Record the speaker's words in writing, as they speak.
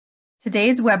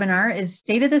Today's webinar is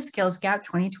State of the Skills Gap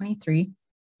 2023,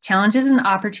 Challenges and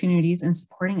Opportunities in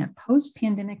Supporting a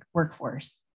Post-Pandemic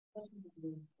Workforce.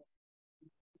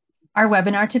 Our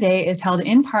webinar today is held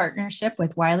in partnership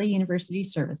with Wiley University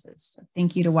Services. So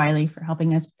thank you to Wiley for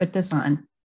helping us put this on.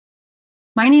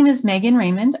 My name is Megan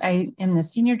Raymond. I am the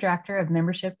Senior Director of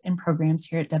Membership and Programs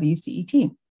here at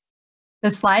WCET. The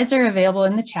slides are available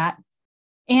in the chat.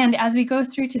 And as we go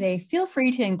through today, feel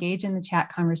free to engage in the chat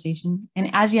conversation.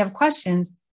 And as you have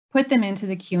questions, put them into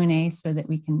the Q&A so that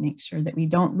we can make sure that we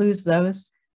don't lose those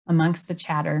amongst the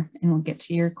chatter, and we'll get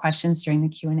to your questions during the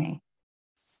Q&A.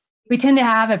 We tend to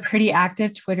have a pretty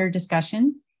active Twitter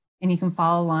discussion, and you can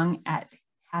follow along at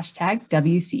hashtag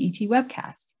WCET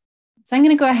Webcast. So I'm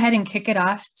going to go ahead and kick it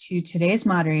off to today's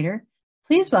moderator.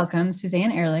 Please welcome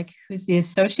Suzanne Ehrlich, who's the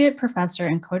Associate Professor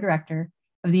and Co-Director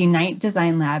of the Unite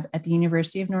Design Lab at the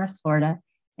University of North Florida,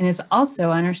 and is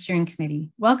also on our steering committee.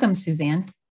 Welcome,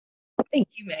 Suzanne. Thank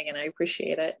you, Megan. I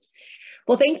appreciate it.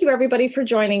 Well, thank you, everybody, for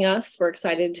joining us. We're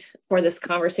excited for this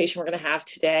conversation we're going to have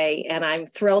today, and I'm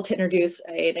thrilled to introduce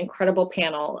an incredible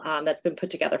panel that's been put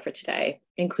together for today,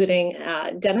 including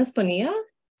Dennis Bonilla,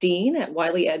 Dean at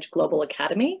Wiley Edge Global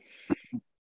Academy.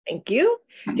 Thank you.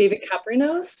 David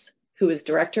Caprinos, who is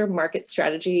Director of Market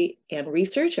Strategy and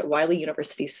Research at Wiley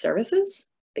University Services.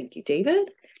 Thank you, David.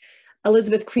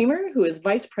 Elizabeth Creamer, who is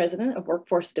Vice President of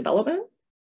Workforce Development,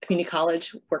 Community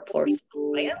College Workforce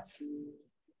Alliance.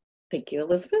 Thank you,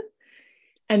 Elizabeth.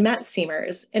 And Matt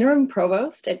Seamers, Interim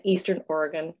Provost at Eastern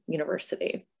Oregon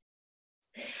University.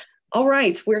 All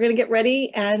right, we're going to get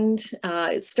ready and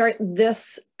start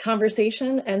this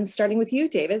conversation, and starting with you,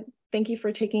 David. Thank you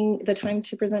for taking the time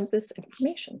to present this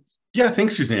information. Yeah,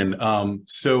 thanks, Suzanne.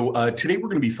 Today we're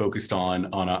going to be focused on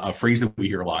a phrase that we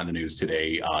hear a lot in the news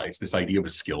today. It's this idea of a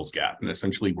skills gap. And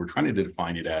essentially, we're trying to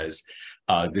define it as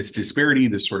this disparity,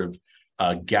 this sort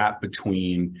of gap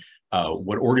between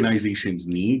what organizations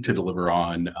need to deliver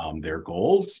on their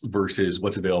goals versus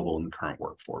what's available in the current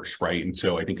workforce, right? And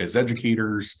so I think as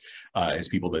educators, as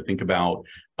people that think about,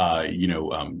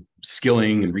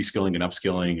 skilling and reskilling and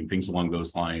upskilling and things along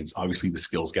those lines, obviously the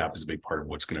skills gap is a big part of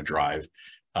what's going to drive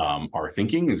our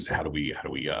thinking is how do we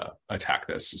attack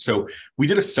this. So we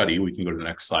did a study. We can go to the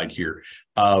next slide here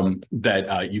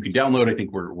that you can download. I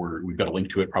think we've got a link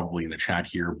to it probably in the chat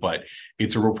here, but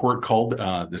it's a report called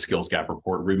the Skills Gap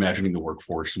Report, Reimagining the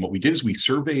Workforce. And what we did is we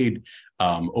surveyed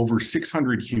over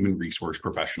 600 human resource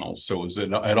professionals. So it was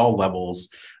at all levels.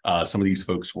 Some of these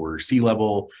folks were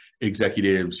C-level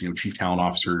executives, chief talent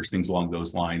officers, things along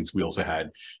those lines. We also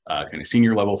had kind of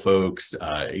senior level folks,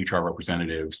 HR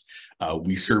representatives.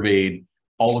 We surveyed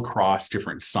all across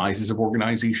different sizes of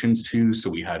organizations too. So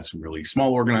we had some really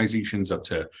small organizations up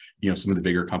to, some of the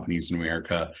bigger companies in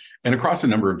America, and across a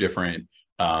number of different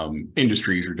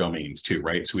industries or domains too,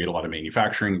 right? So we had a lot of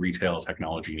manufacturing, retail,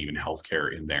 technology, and even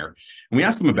healthcare in there. And we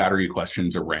asked them a battery of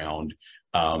questions around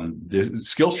the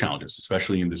skills challenges,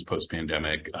 especially in this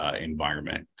post-pandemic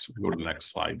environment. So we go to the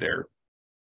next slide there.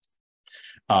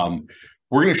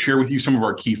 We're going to share with you some of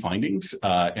our key findings,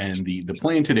 and the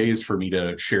plan today is for me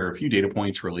to share a few data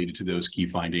points related to those key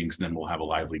findings, and then we'll have a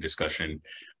lively discussion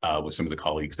with some of the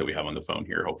colleagues that we have on the phone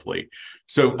here, hopefully.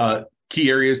 So key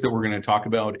areas that we're going to talk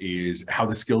about is how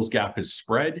the skills gap has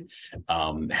spread,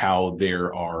 how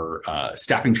there are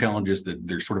staffing challenges, that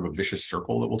there's sort of a vicious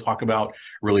circle that we'll talk about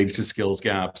related to skills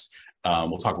gaps.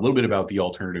 We'll talk a little bit about the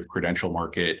alternative credential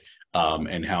market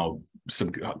and how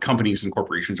some companies and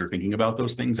corporations are thinking about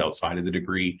those things outside of the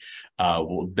degree.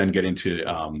 We'll then get into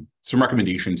some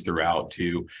recommendations throughout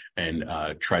too, and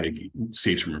try to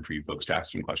save some room for you folks to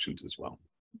ask some questions as well.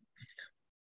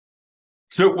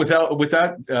 So with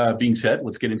that being said,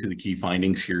 let's get into the key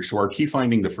findings here. So our key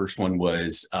finding, the first one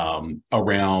was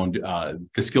around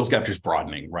the skills gap just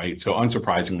broadening, right? So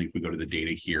unsurprisingly, if we go to the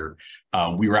data here,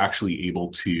 we were actually able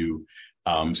to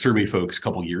survey folks a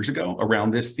couple years ago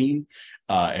around this theme.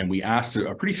 And we asked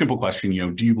a pretty simple question,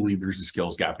 do you believe there's a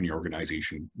skills gap in your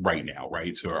organization right now,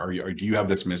 right? So do you have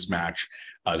this mismatch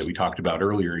that we talked about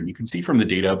earlier? And you can see from the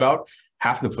data, about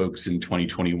half the folks in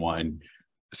 2021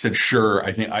 said, sure,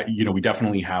 I think, we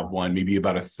definitely have one, maybe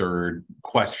about a third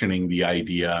questioning the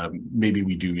idea. Maybe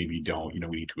we do, maybe don't,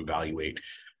 we need to evaluate.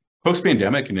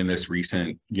 Post-pandemic, and in this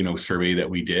recent, survey that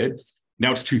we did,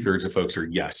 now it's 2/3 of folks are,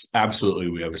 yes, absolutely,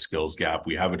 we have a skills gap.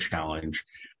 We have a challenge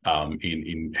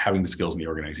in having the skills in the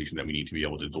organization that we need to be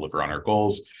able to deliver on our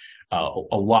goals. A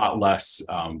lot less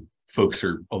folks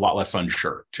are a lot less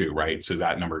unsure too, right? So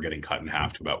that number getting cut in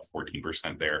half to about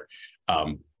 14% there.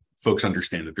 Folks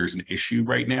understand that there's an issue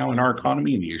right now in our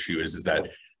economy, and the issue is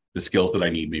that the skills that I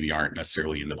need maybe aren't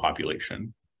necessarily in the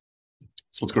population.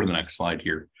 So let's go to the next slide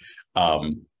here.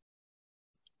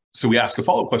 So we ask a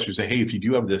follow-up question, say, hey, if you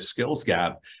do have this skills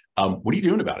gap, what are you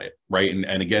doing about it, right?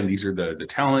 And again, these are the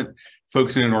talent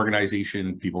folks in an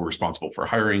organization, people responsible for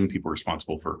hiring, people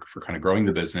responsible for kind of growing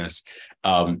the business.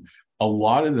 A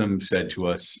lot of them said to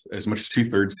us, as much as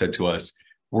 2/3 said to us,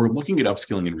 we're looking at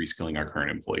upskilling and reskilling our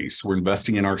current employees. So we're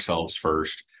investing in ourselves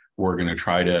first. We're going to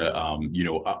try to,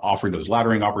 offer those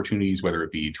laddering opportunities, whether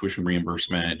it be tuition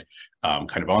reimbursement,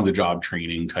 kind of on-the-job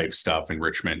training type stuff,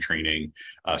 enrichment training,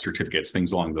 certificates,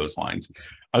 things along those lines.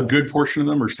 A good portion of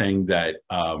them are saying that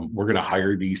we're going to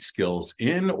hire these skills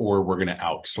in, or we're going to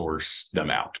outsource them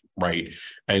out, right?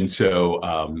 And so,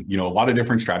 a lot of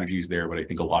different strategies there, but I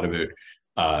think a lot of it,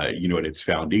 at its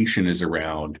foundation is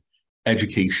around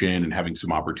education and having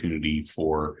some opportunity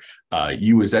for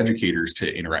you as educators to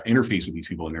interface with these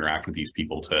people, interact with these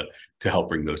people to help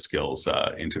bring those skills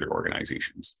into their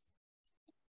organizations.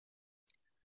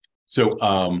 So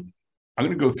I'm going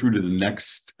to go through to the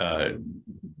next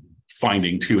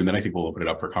finding too, and then I think we'll open it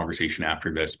up for conversation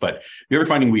after this. But the other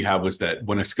finding we have was that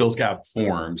when a skills gap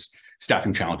forms,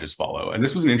 staffing challenges follow. And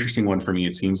this was an interesting one for me.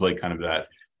 It seems like kind of that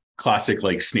classic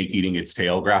like snake eating its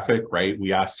tail graphic, right?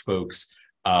 We asked folks,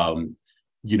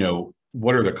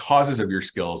 what are the causes of your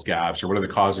skills gaps, or what are the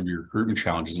causes of your recruitment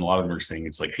challenges? And a lot of them are saying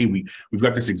it's like, hey, we've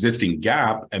got this existing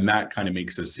gap, and that kind of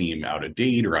makes us seem out of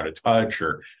date or out of touch,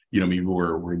 or maybe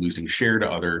we're losing share to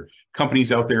other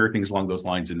companies out there, things along those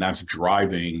lines, and that's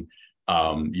driving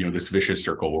this vicious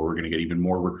circle where we're going to get even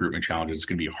more recruitment challenges. It's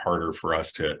going to be harder for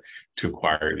us to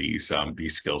acquire these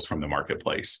skills from the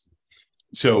marketplace.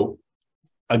 So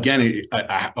again,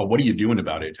 what are you doing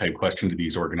about it type question to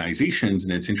these organizations.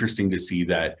 And it's interesting to see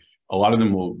that a lot of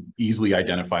them will easily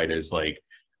identify it as like,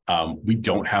 we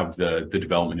don't have the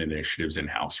development initiatives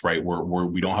in-house, right?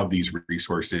 We don't have these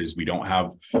resources. We don't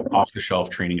have off-the-shelf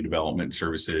training and development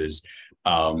services.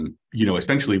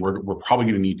 Essentially, we're probably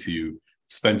going to need to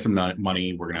spend some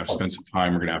money. We're going to have to spend some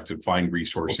time. We're going to have to find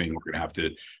resourcing. We're going to have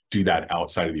to do that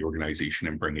outside of the organization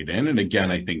and bring it in. And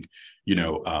again, I think,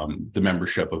 the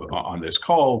membership on this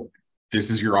call, this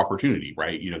is your opportunity,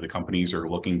 right? The companies are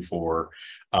looking for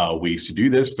ways to do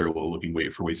this. They're looking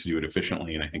for ways to do it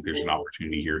efficiently. And I think there's an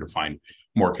opportunity here to find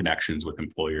more connections with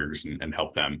employers and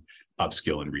help them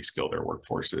upskill and reskill their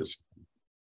workforces.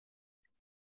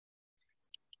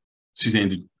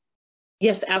 Suzanne,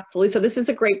 Yes, absolutely. So this is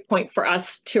a great point for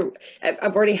us to,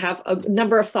 I've already have a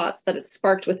number of thoughts that it's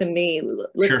sparked within me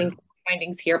listening to the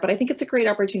findings here, but I think it's a great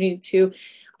opportunity to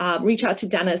reach out to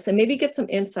Dennis and maybe get some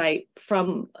insight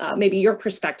from maybe your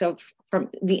perspective, from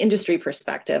the industry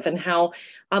perspective, and how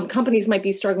companies might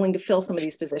be struggling to fill some of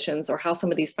these positions, or how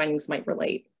some of these findings might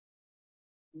relate.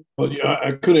 Well, yeah,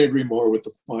 I couldn't agree more with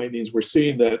the findings. We're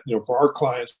seeing that, for our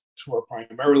clients who are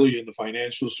primarily in the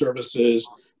financial services,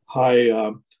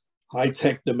 high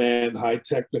tech demand, high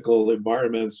technical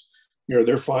environments,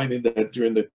 they're finding that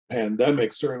during the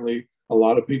pandemic, certainly a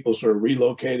lot of people sort of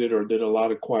relocated or did a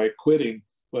lot of quiet quitting.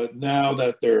 But now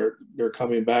that they're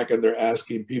coming back and they're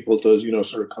asking people to,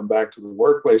 sort of come back to the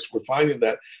workplace, we're finding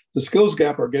that the skills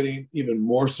gap are getting even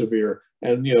more severe.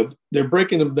 And, they're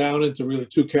breaking them down into really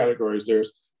two categories.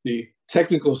 There's the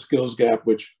technical skills gap,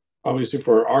 which obviously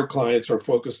for our clients are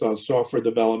focused on software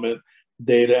development,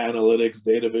 data analytics,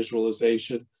 data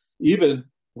visualization. Even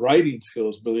writing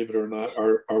skills, believe it or not,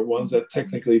 are ones that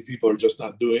technically people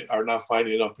are not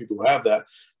finding enough people who have that.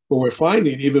 But we're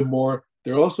finding even more,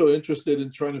 they're also interested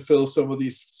in trying to fill some of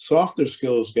these softer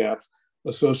skills gaps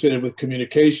associated with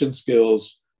communication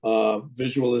skills,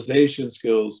 visualization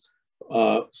skills,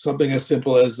 something as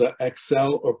simple as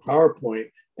Excel or PowerPoint,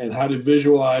 and how to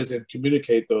visualize and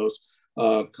communicate those.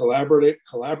 Collaborating,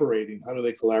 how do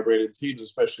they collaborate in teams,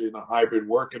 especially in a hybrid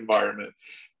work environment?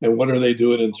 And what are they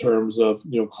doing in terms of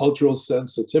cultural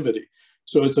sensitivity?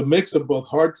 So it's a mix of both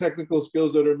hard technical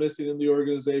skills that are missing in the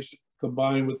organization,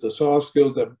 combined with the soft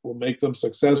skills that will make them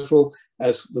successful.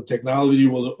 As the technology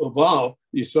will evolve,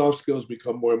 these soft skills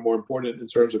become more and more important in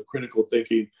terms of critical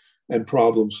thinking and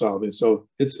problem solving. So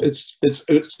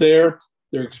it's there,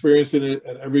 they're experiencing it,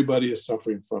 and everybody is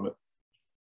suffering from it.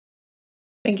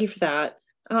 Thank you for that.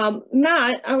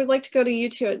 Matt, I would like to go to you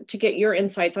to get your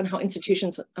insights on how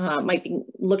institutions might be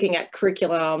looking at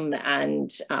curriculum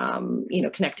and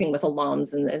connecting with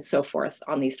alums and so forth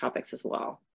on these topics as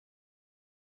well.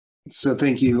 So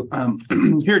thank you.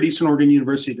 Here at Eastern Oregon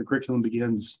University, the curriculum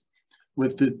begins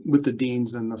with the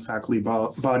deans and the faculty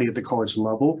body at the college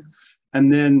level.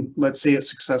 And then let's say it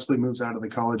successfully moves out of the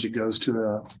college, it goes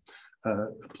to a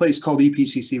place called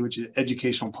EPCC, which is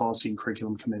Educational Policy and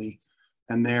Curriculum Committee.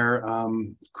 and there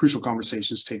crucial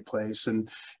conversations take place. And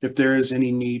if there is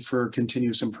any need for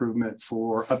continuous improvement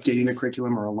for updating the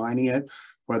curriculum or aligning it,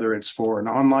 whether it's for an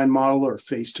online model or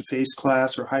face-to-face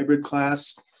class or hybrid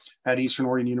class at Eastern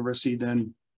Oregon University,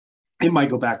 then it might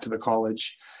go back to the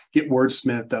college, get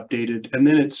wordsmithed, updated, and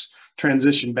then it's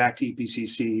transitioned back to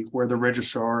EPCC, where the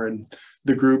registrar and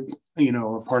the group,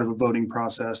 are part of a voting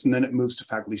process, and then it moves to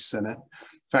Faculty Senate.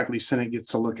 Faculty Senate gets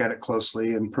to look at it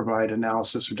closely and provide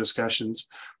analysis or discussions,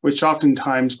 which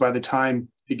oftentimes by the time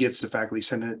it gets to Faculty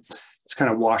Senate, it's kind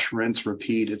of wash, rinse,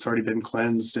 repeat. It's already been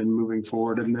cleansed and moving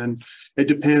forward. And then it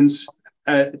depends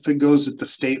if it goes at the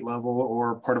state level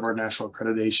or part of our national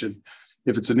accreditation.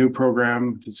 If it's a new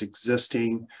program, if it's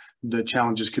existing, the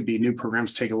challenges could be new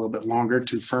programs take a little bit longer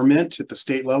to ferment at the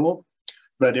state level,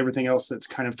 but everything else that's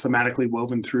kind of thematically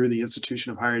woven through the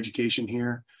institution of higher education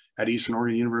here at Eastern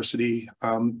Oregon University,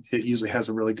 it usually has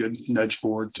a really good nudge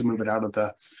forward to move it out of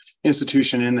the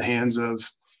institution in the hands of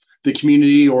the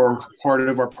community, or part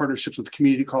of our partnerships with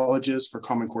community colleges for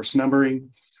common course numbering,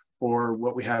 or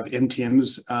what we have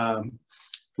MTMs.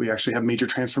 We actually have major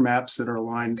transfer maps that are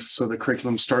aligned, so the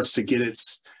curriculum starts to get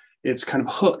its kind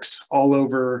of hooks all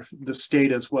over the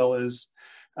state, as well as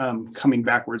coming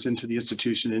backwards into the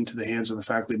institution, into the hands of the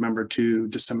faculty member to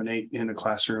disseminate in a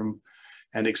classroom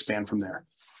and expand from there.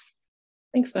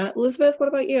 Thanks, Matt. Elizabeth, what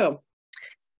about you?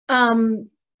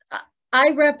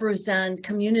 I represent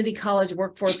Community College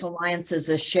Workforce Alliance as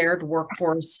a shared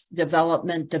workforce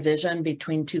development division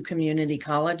between two community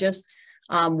colleges.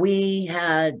 We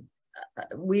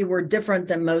were different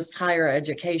than most higher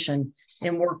education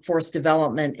in workforce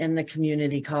development in the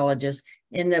community colleges,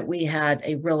 in that we had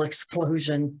a real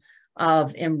explosion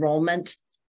of enrollment.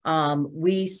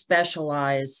 We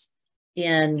specialize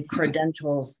in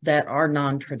credentials that are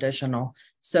non-traditional.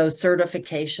 So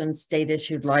certifications,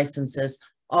 state-issued licenses,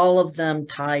 all of them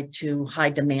tied to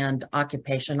high-demand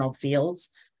occupational fields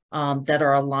that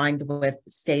are aligned with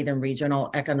state and regional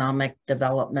economic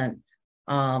development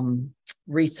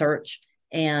research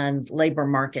and labor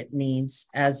market needs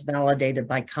as validated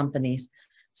by companies.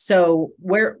 So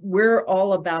we're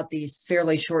all about these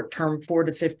fairly short-term 4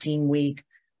 to 15 week,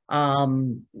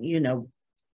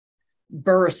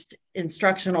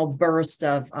 instructional burst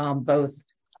of both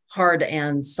hard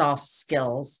and soft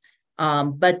skills.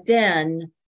 But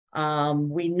then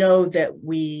we know that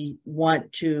we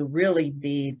want to really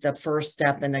be the first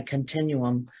step in a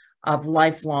continuum of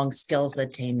lifelong skills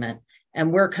attainment.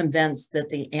 And we're convinced that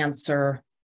the answer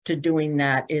to doing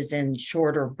that is in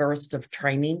shorter bursts of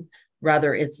training.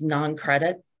 Rather, it's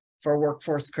non-credit for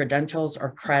workforce credentials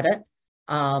or credit.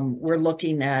 We're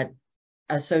looking at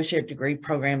associate degree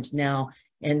programs now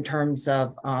in terms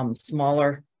of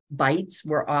smaller bites.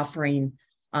 We're offering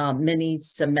mini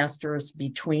semesters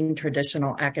between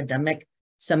traditional academic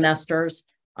semesters.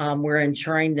 We're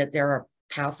ensuring that there are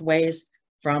pathways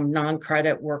from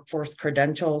non-credit workforce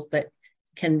credentials that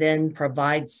can then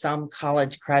provide some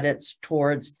college credits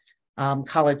towards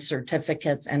college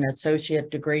certificates and associate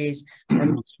degrees. We're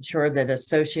making sure that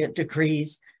associate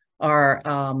degrees are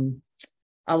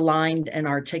aligned and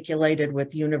articulated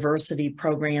with university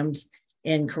programs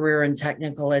in career and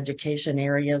technical education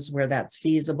areas where that's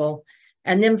feasible.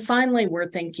 And then finally, we're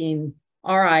thinking,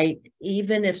 all right,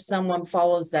 even if someone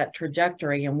follows that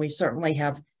trajectory, and we certainly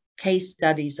have case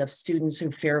studies of students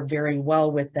who fare very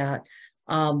well with that,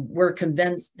 we're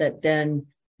convinced that then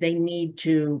they need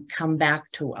to come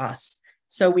back to us.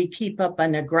 So we keep up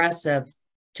an aggressive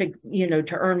to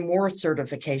earn more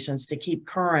certifications, to keep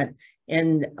current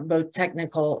in both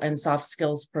technical and soft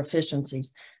skills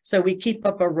proficiencies. So we keep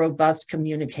up a robust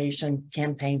communication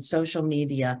campaign, social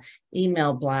media,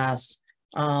 email blast,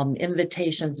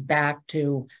 invitations back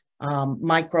to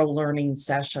micro learning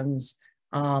sessions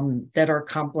that are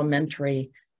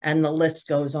complementary, and the list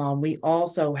goes on. We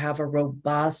also have a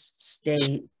robust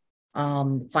state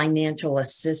financial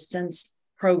assistance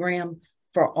program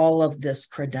for all of this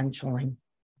credentialing.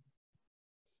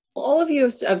 All of you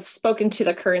have spoken to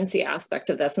the currency aspect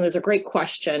of this, and there's a great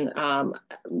question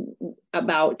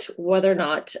about whether or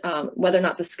not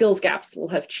the skills gaps will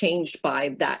have changed by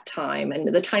that time, and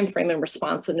the time frame and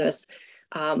responsiveness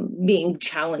being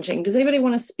challenging. Does anybody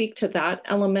want to speak to that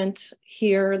element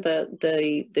here,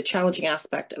 the challenging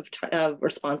aspect of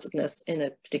responsiveness in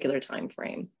a particular time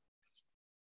frame?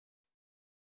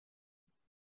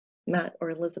 Matt or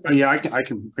Elizabeth? Yeah, I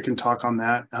can talk on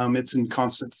that. It's in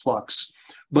constant flux,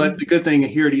 but the good thing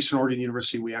here at Eastern Oregon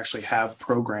University, we actually have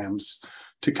programs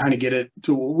to kind of get it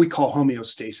to what we call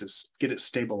homeostasis, get it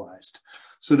stabilized,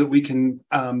 so that we can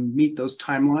meet those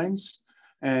timelines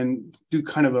and do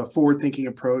kind of a forward-thinking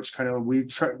approach. Kind of,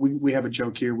 we have a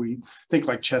joke here. We think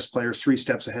like chess players, 3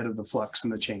 steps ahead of the flux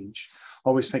and the change,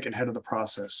 always thinking ahead of the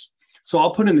process. So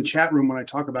I'll put in the chat room when I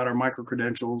talk about our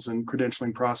micro-credentials and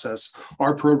credentialing process,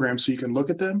 our program, so you can look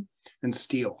at them and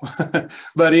steal.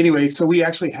 But anyway, so we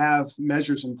actually have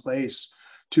measures in place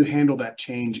to handle that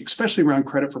change, especially around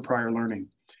credit for prior learning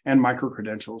and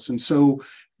micro-credentials. And so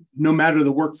no matter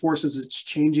the workforce as it's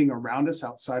changing around us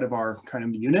outside of our kind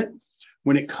of unit,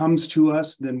 when it comes to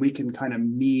us, then we can kind of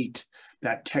meet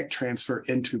that tech transfer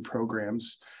into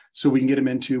programs. So we can get them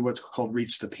into what's called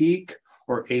Reach the Peak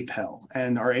or APEL.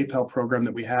 And our APEL program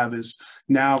that we have is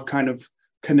now kind of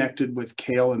connected with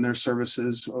CALE and their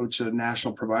services, which is a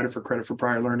national provider for credit for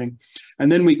prior learning.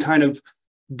 And then we kind of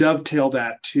dovetail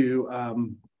that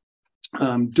to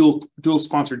dual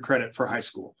sponsored credit for high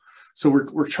school. So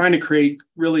we're trying to create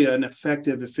really an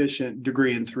effective, efficient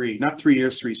degree in 3, not 3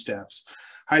 years, 3 steps,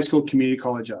 high school, community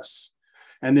college, us.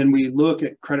 And then we look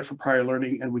at credit for prior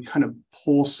learning and we kind of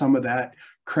pull some of that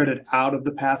credit out of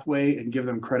the pathway and give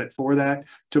them credit for that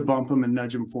to bump them and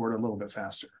nudge them forward a little bit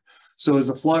faster. So as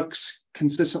the flux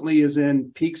consistently is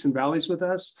in peaks and valleys with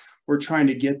us, we're trying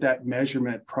to get that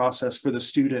measurement process for the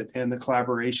student and the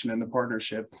collaboration and the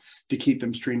partnership to keep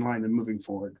them streamlined and moving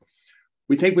forward.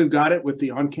 We think we've got it with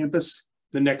the on-campus.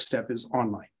 The next step is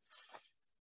online.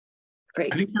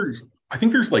 Great. I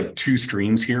think there's like 2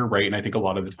 streams here, right? And I think a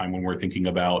lot of the time when we're thinking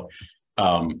about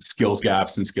skills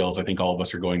gaps and skills, I think all of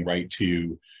us are going right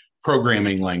to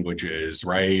programming languages,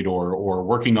 right? Or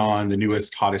working on the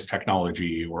newest, hottest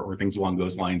technology or things along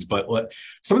those lines. But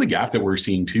some of the gap that we're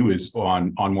seeing too is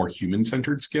on more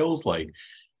human-centered skills like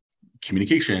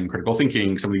communication, critical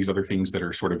thinking, some of these other things that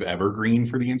are sort of evergreen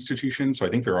for the institution. So I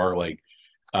think there are like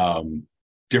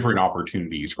different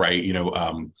opportunities, right? You know,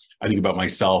 I think about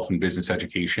myself and business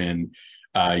education.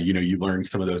 You know, you learn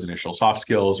some of those initial soft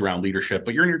skills around leadership,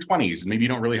 but you're in your 20s and maybe you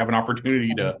don't really have an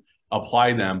opportunity to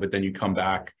apply them, but then you come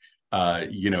back,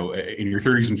 you know, in your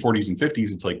 30s and 40s and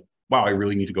 50s, it's like, wow, I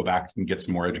really need to go back and get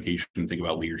some more education and think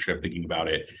about leadership, thinking about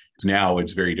it. Now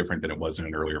it's very different than it was in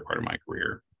an earlier part of my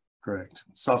career. Correct.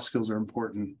 Soft skills are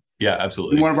important. Yeah,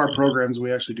 absolutely. In one of our programs,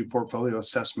 we actually do portfolio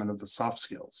assessment of the soft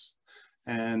skills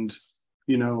and,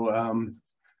 you know,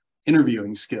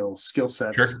 interviewing skills, skill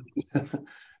sets, Sure.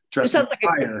 dressing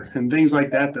fire and things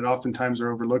like that, that oftentimes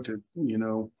are overlooked, you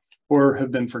know, or have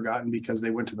been forgotten because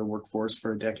they went to the workforce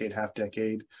for a decade, half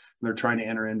decade, and they're trying to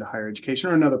enter into higher education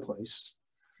or another place.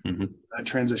 That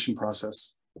transition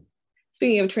process.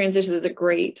 Speaking of transition, is a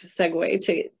great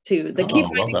segue to the key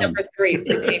finding number 3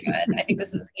 for David. I think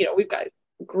this is, you know, we've got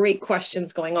great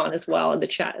questions going on as well in the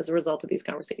chat as a result of these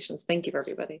conversations. Thank you,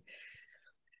 everybody.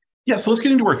 Yeah, so let's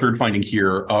get into our third finding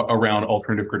here around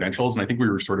alternative credentials. And I think we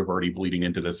were sort of already bleeding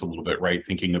into this a little bit, right?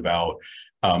 Thinking about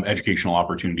educational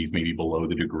opportunities maybe below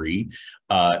the degree.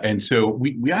 And so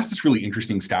we asked this really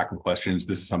interesting stack of questions.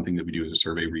 This is something that we do as a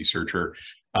survey researcher.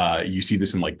 You see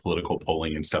this in like political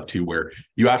polling and stuff too, where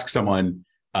you ask someone,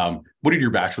 what did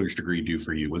your bachelor's degree do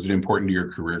for you? Was it important to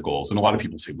your career goals? And a lot of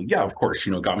people say, well, yeah, of course,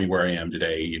 you know, it got me where I am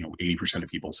today. You know, 80% of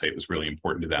people say it was really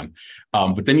important to them.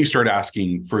 But then you start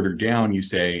asking further down, you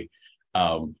say,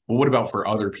 well, what about for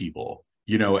other people?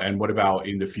 You know, and what about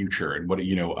in the future? And what,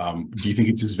 you know, do you think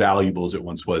it's as valuable as it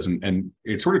once was? And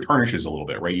it sort of tarnishes a little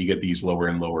bit, right? You get these lower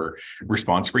and lower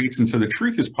response rates. And so the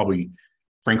truth is probably,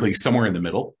 frankly, somewhere in the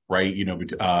middle, right? You know,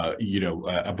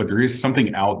 but there is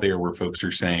something out there where folks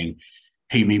are saying,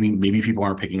 hey, maybe people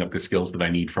aren't picking up the skills that I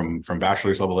need from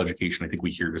bachelor's level education. I think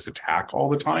we hear this attack all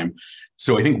the time.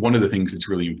 So I think one of the things that's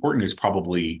really important is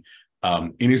probably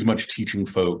in as much teaching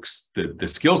folks the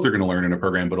skills they're going to learn in a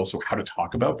program, but also how to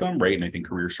talk about them, right? And I think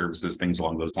career services, things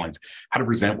along those lines, how to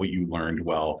present what you learned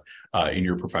well in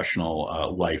your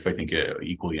professional life, I think it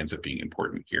equally ends up being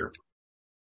important here.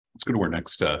 Let's go to our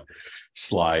next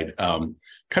slide.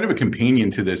 Kind of a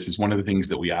companion to this is one of the things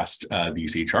that we asked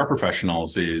these HR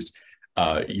professionals is,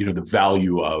 you know, the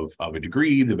value of a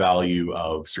degree, the value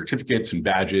of certificates and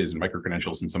badges and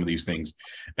micro-credentials and some of these things.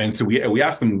 And so we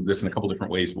asked them this in a couple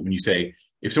different ways, but when you say,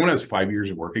 if someone has 5 years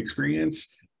of work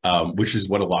experience, which is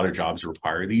what a lot of jobs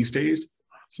require these days,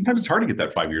 sometimes it's hard to get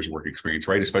that 5 years of work experience,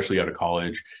 right? Especially out of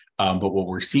college. But what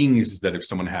we're seeing is that if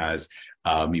someone has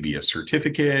maybe a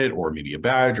certificate or maybe a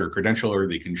badge or a credential, or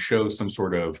they can show some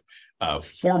sort of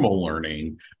formal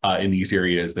learning in these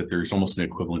areas, that there's almost an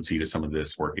equivalency to some of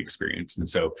this work experience. And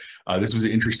so this was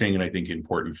interesting and I think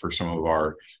important for some of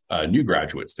our new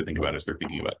graduates to think about as they're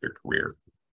thinking about their career.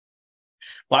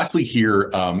 Lastly here,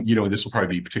 you know, this will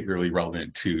probably be particularly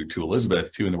relevant to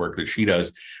Elizabeth too in the work that she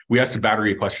does. We asked a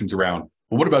battery of questions around,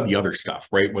 well, what about the other stuff,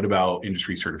 right? What about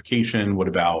industry certification? What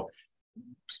about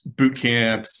boot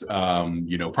camps,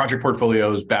 project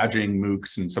portfolios, badging,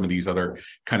 MOOCs, and some of these other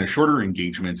kind of shorter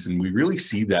engagements. And we really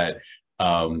see that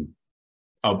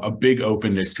a big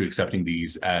openness to accepting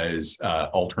these as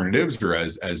alternatives, or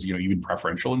as even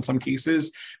preferential in some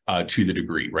cases to the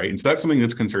degree, right? And so that's something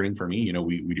that's concerning for me.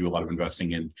 We do a lot of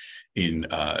investing in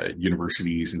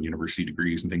universities and university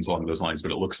degrees and things along those lines,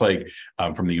 but it looks like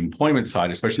from the employment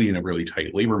side, especially in a really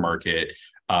tight labor market,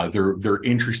 they're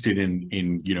interested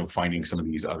in finding some of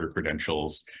these other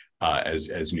credentials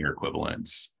as near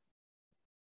equivalents.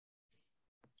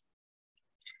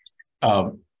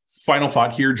 Final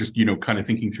thought here, just, kind of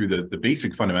thinking through the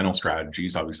basic fundamental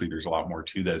strategies. Obviously, there's a lot more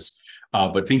to this,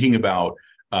 but thinking about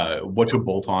what to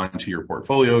bolt on to your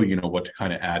portfolio, what to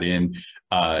kind of add in,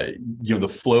 the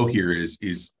flow here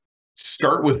is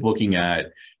start with looking at,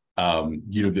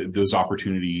 those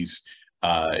opportunities,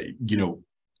 out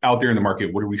there in the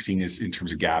market. What are we seeing in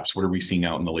terms of gaps? What are we seeing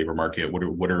out in the labor market?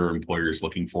 What are employers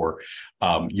looking for?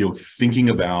 Thinking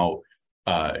about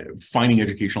finding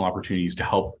educational opportunities to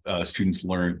help students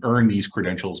earn these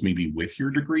credentials, maybe with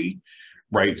your degree,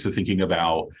 right? So thinking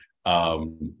about,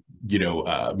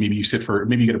 maybe you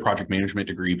get a project management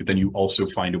degree, but then you also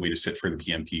find a way to sit for the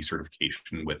PMP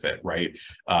certification with it, right?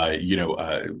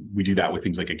 We do that with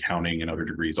things like accounting and other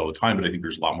degrees all the time, but I think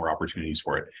there's a lot more opportunities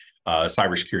for it.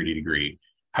 Cybersecurity degree.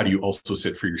 How do you also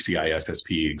sit for your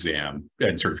CISSP exam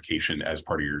and certification as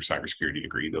part of your cybersecurity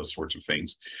degree? Those sorts of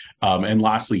things. And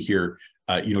lastly here,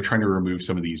 trying to remove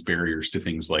some of these barriers to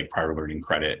things like prior learning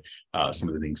credit, some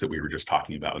of the things that we were just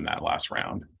talking about in that last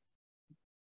round.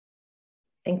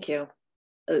 Thank you.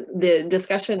 The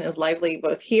discussion is lively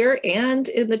both here and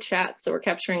in the chat, so we're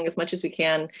capturing as much as we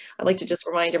can. I'd like to just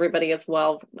remind everybody as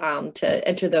well to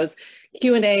enter those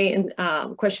Q&A and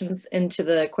questions into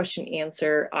the question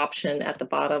answer option at the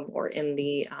bottom, or in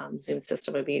the Zoom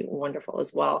system would be wonderful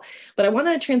as well. But I want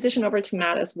to transition over to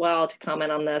Matt as well to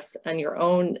comment on this and your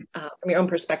own, from your own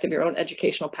perspective, your own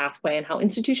educational pathway, and how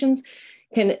institutions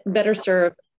can better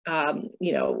serve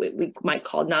we might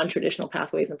call non-traditional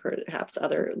pathways, and perhaps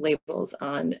other labels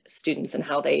on students, and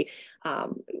how they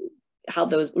how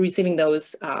those receiving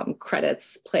those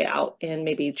credits play out in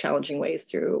maybe challenging ways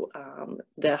through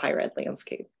the higher ed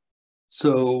landscape.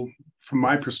 So from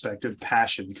my perspective,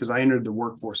 passion, because I entered the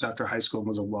workforce after high school and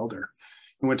was a welder,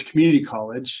 and went to community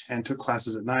college and took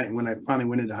classes at night. And when I finally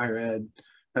went into higher ed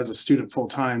as a student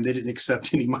full-time, they didn't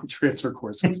accept any of my transfer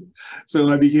courses. So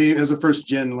I became, as a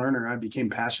first-gen learner, I became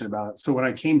passionate about it. So when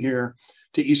I came here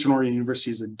to Eastern Oregon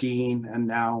University as a dean, and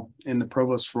now in the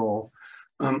provost role,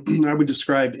 I would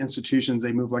describe institutions,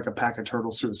 they move like a pack of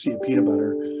turtles through a sea of peanut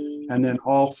butter. And then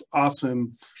all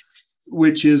awesome,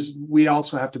 which is, we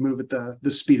also have to move at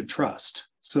the speed of trust.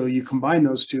 So you combine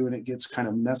those two and it gets kind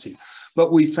of messy.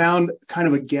 But we found kind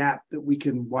of a gap that we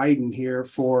can widen here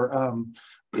for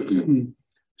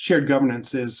shared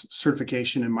governance is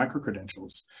certification and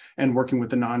micro-credentials, and working with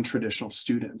the non-traditional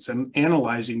students and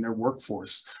analyzing their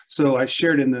workforce. So I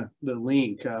shared in the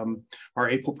link, our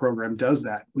APL program does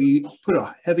that. We put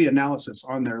a heavy analysis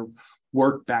on their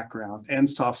work background and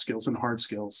soft skills and hard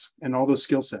skills and all those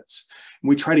skill sets. And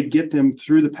we try to get them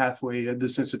through the pathway of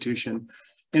this institution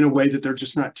in a way that they're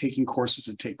just not taking courses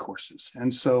to take courses.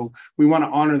 And so we want to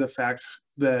honor the fact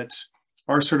that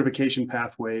our certification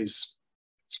pathways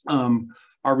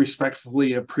are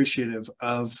respectfully appreciative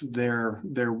of their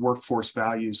workforce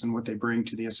values and what they bring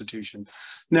to the institution.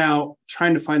 Now,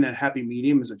 trying to find that happy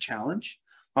medium is a challenge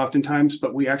oftentimes,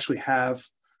 but we actually have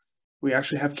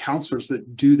counselors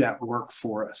that do that work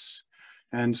for us.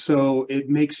 And so it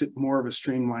makes it more of a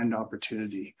streamlined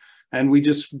opportunity. And we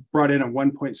just brought in a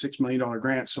 $1.6 million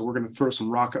grant. So we're going to throw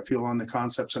some rocket fuel on the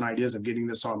concepts and ideas of getting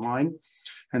this online.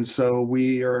 And so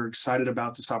we are excited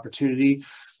about this opportunity.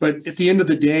 But at the end of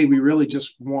the day, we really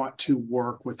just want to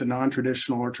work with the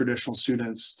non-traditional or traditional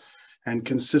students and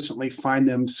consistently find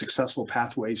them successful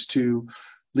pathways to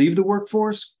leave the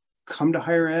workforce, come to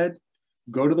higher ed,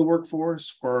 go to the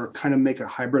workforce, or kind of make a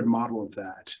hybrid model of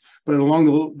that. But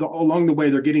along the way,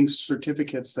 they're getting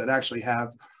certificates that actually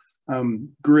have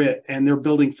grit, and they're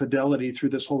building fidelity through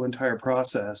this whole entire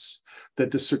process,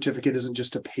 that the certificate isn't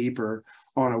just a paper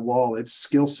on a wall, it's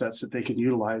skill sets that they can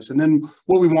utilize. And then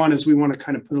what we want to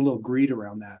kind of put a little greed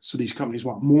around that. So these companies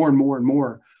want more and more and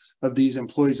more of these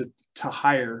employees to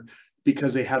hire,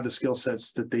 because they have the skill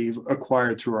sets that they've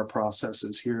acquired through our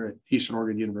processes here at Eastern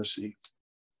Oregon University.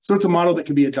 So it's a model that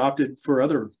can be adopted for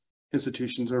other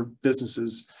institutions or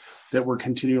businesses that we're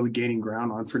continually gaining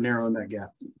ground on for narrowing that gap.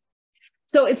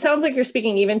 So it sounds like you're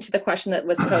speaking even to the question that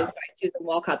was posed by Susan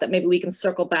Walcott, that maybe we can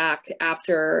circle back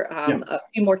after a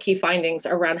few more key findings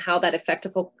around how that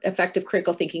effective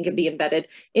critical thinking can be embedded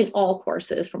in all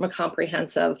courses from a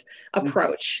comprehensive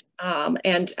approach.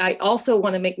 And I also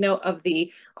want to make note of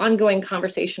the ongoing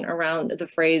conversation around the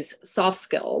phrase soft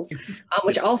skills,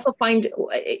 which I also find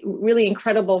really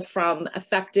incredible, from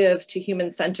effective to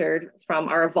human-centered, from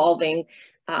our evolving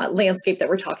landscape that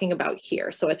we're talking about here.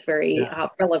 So it's very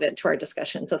relevant to our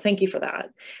discussion. So thank you for that.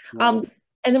 And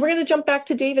then we're going to jump back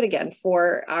to David again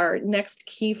for our next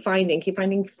key finding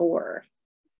 4.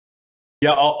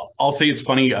 Yeah, I'll say it's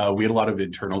funny. We had a lot of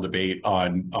internal debate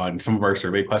on some of our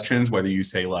survey questions, whether you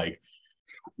say like,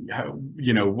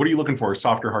 you know, what are you looking for,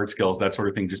 soft or hard skills, that sort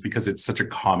of thing, just because it's such a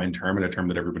common term and a term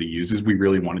that everybody uses. We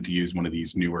really wanted to use one of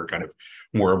these newer, kind of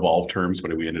more evolved terms,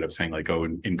 but we ended up saying like, oh,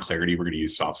 in clarity, we're going to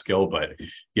use soft skill. But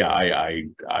yeah, I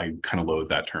kind of loathe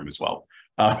that term as well.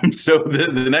 So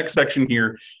the next section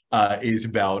here is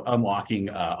about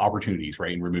unlocking opportunities,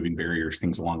 right, and removing barriers,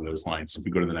 things along those lines. So if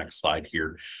we go to the next slide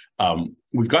here,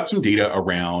 we've got some data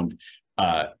around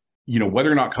you know,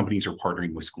 whether or not companies are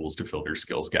partnering with schools to fill their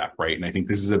skills gap, right? And I think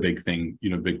this is a big thing, you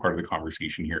know, big part of the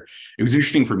conversation here. It was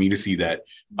interesting for me to see that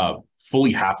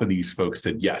fully half of these folks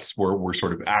said, yes, we're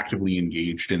sort of actively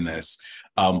engaged in this.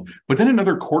 But then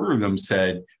another quarter of them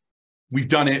said, we've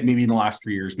done it maybe in the last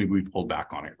 3 years, maybe we've pulled back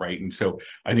on it, right? And so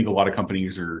I think a lot of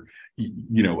companies are,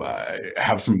 you know,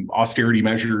 have some austerity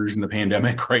measures in the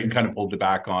pandemic, right? And kind of pulled it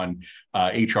back on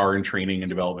HR and training and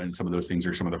development. Some of those things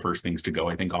are some of the first things to go,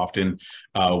 I think, often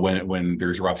when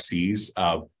there's rough seas.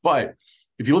 But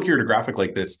if you look here at a graphic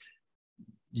like this,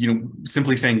 you know,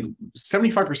 simply saying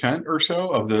 75% or so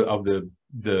of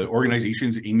the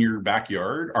organizations in your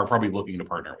backyard are probably looking to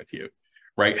partner with you.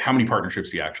 Right? How many partnerships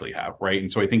do you actually have? Right.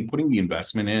 And so I think putting the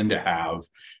investment in to have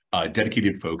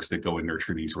dedicated folks that go and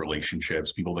nurture these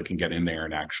relationships, people that can get in there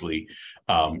and actually,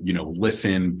 you know,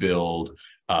 listen, build,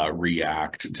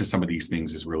 react to some of these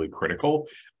things is really critical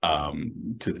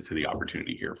to the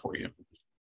opportunity here for you.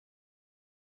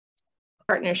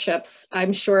 Partnerships,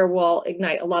 I'm sure, will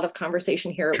ignite a lot of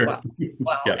conversation here. Sure.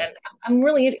 Well, and I'm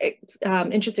really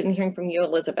interested in hearing from you,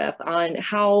 Elizabeth, on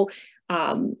how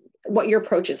what your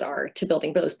approaches are to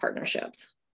building those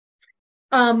partnerships.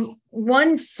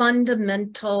 One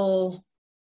fundamental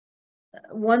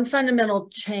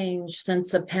change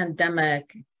since the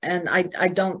pandemic, and I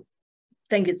don't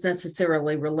think it's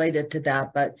necessarily related to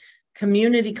that, but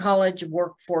community college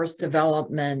workforce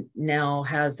development now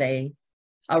has a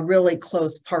really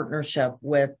close partnership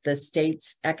with the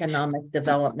state's economic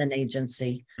development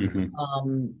agency.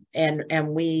 And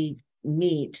we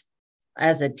meet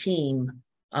as a team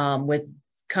with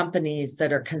companies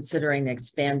that are considering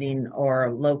expanding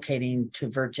or locating to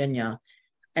Virginia.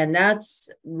 And that's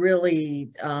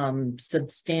really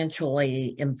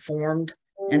substantially informed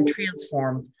and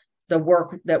transformed the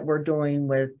work that we're doing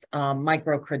with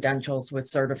micro-credentials, with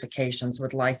certifications,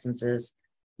 with licenses,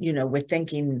 you know, with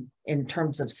thinking in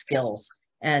terms of skills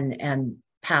and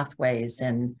pathways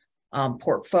and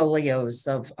portfolios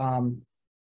of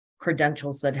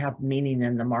credentials that have meaning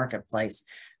in the marketplace.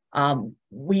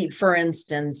 For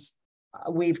instance,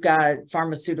 we've got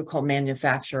pharmaceutical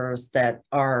manufacturers that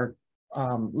are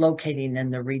locating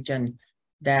in the region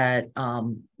that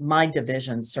my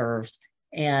division serves,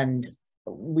 and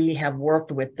we have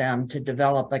worked with them to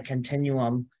develop a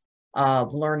continuum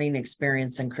of learning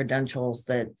experience and credentials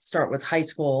that start with high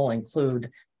school, include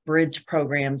bridge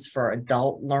programs for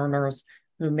adult learners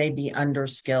who may be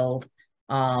underskilled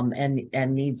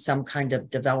and need some kind of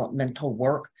developmental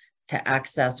work to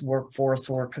access workforce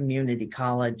or community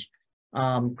college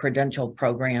credential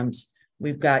programs.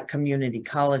 We've got community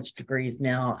college degrees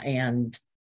now and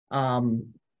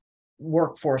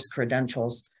workforce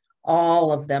credentials.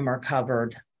 All of them are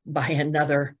covered by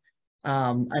another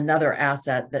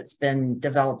asset that's been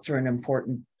developed through an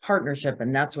important partnership,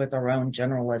 and that's with our own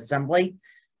General Assembly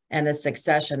and a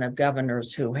succession of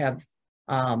governors who have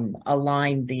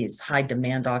aligned these high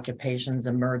demand occupations,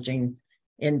 emerging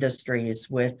industries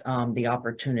with the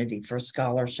opportunity for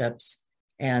scholarships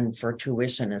and for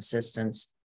tuition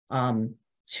assistance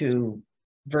to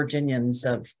Virginians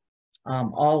of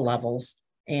all levels,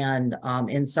 and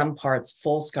in some parts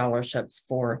full scholarships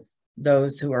for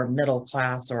those who are middle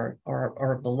class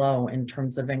or below in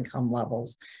terms of income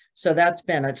levels. So that's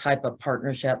been a type of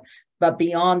partnership. But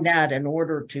beyond that, in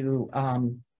order to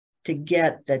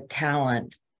get the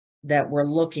talent that we're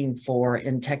looking for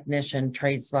in technician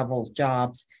trades level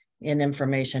jobs in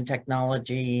information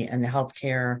technology and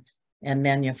healthcare and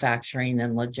manufacturing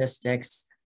and logistics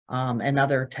and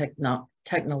other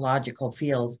technological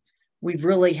fields, we've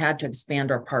really had to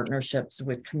expand our partnerships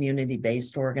with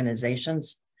community-based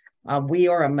organizations. We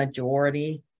are a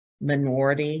minority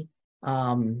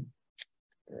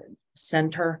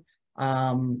center.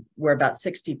 We're about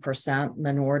 60%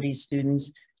 minority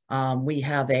students. We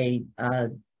have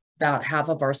about half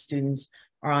of our students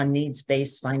are on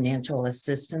needs-based financial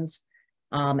assistance.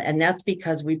 And that's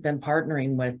because we've been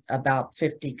partnering with about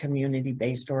 50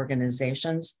 community-based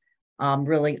organizations,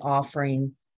 really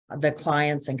offering the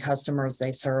clients and customers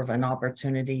they serve an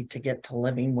opportunity to get to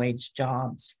living wage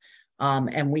jobs.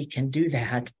 And we can do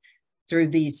that through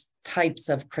these types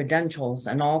of credentials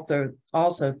and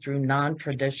also through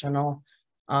non-traditional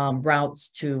routes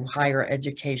to higher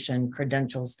education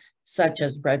credentials, such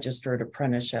as registered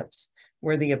apprenticeships,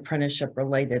 where the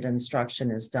apprenticeship-related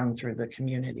instruction is done through the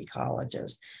community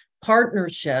colleges.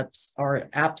 Partnerships are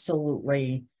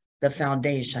absolutely the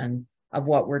foundation of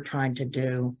what we're trying to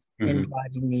do in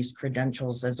driving these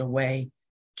credentials as a way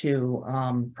to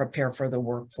prepare for the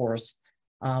workforce.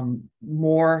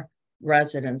 More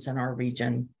residents in our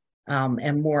region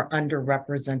and more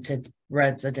underrepresented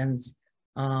residents,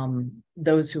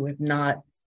 those who have not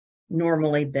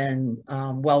normally been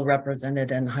well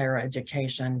represented in higher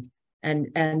education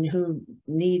and who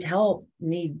need help,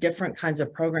 need different kinds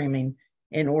of programming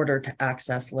in order to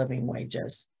access living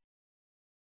wages.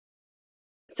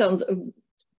 Sounds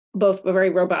both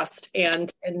very robust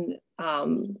and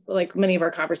like many of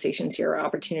our conversations here,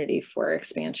 opportunity for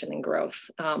expansion and growth.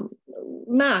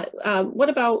 Matt, what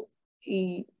about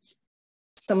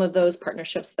some of those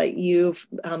partnerships that you've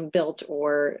built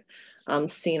or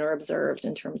seen or observed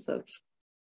in terms of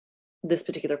this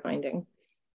particular finding?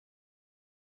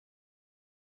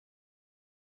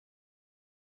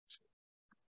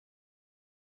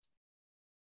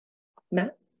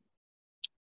 Matt?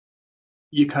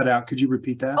 You cut out. Could you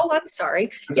repeat that? Oh, I'm sorry.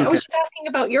 That's yeah, okay. I was just asking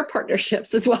about your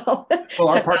partnerships as well. Well,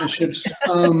 our partnerships,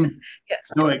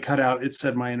 yes. No, it cut out. It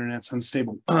said my internet's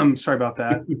unstable. Sorry about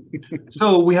that.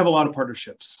 So we have a lot of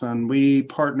partnerships, and we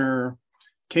partner.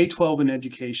 K-12 in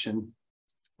education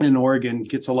in Oregon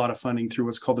gets a lot of funding through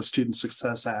what's called the Student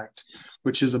Success Act,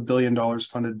 which is $1 billion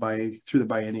funded through the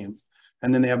biennium.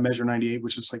 And then they have Measure 98,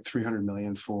 which is like $300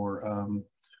 million for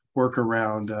work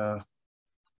around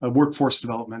workforce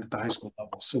development at the high school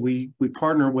level. So we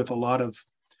partner with a lot of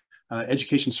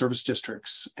education service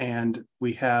districts, and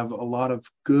we have a lot of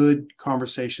good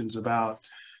conversations about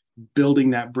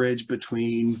building that bridge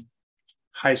between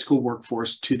high school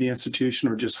workforce to the institution,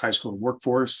 or just high school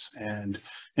workforce, and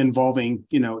involving,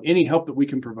 any help that we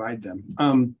can provide them.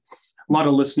 A lot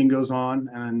of listening goes on,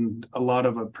 and a lot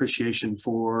of appreciation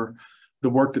for the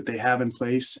work that they have in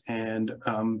place, and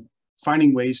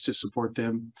finding ways to support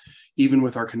them, even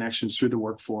with our connections through the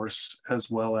workforce,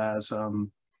 as well as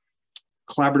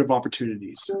collaborative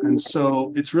opportunities. And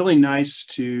so it's really nice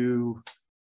to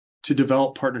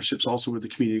develop partnerships also with the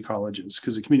community colleges,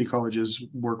 because the community colleges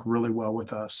work really well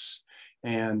with us.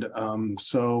 And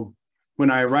so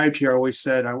when I arrived here, I always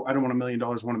said, I don't want $1 million, I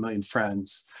want 1 million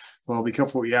friends. Well, be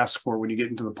careful what you ask for when you get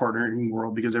into the partnering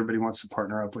world, because everybody wants to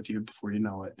partner up with you before you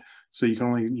know it. So you can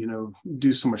only,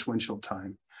 do so much windshield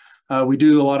time. We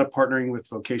do a lot of partnering with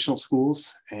vocational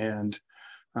schools, and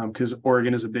because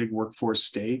Oregon is a big workforce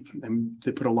state, and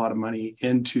they put a lot of money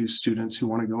into students who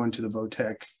want to go into the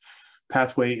VOTEC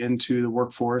pathway into the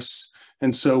workforce.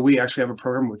 And so we actually have a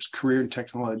program which is career and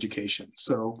technical education.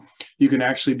 So you can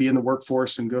actually be in the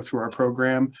workforce and go through our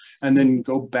program, and then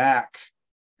go back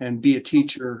and be a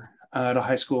teacher at a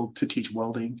high school to teach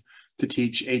welding, to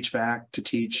teach HVAC, to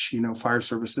teach, fire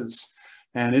services.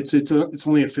 And it's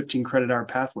only a 15 credit hour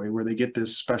pathway where they get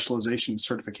this specialization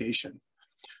certification.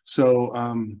 So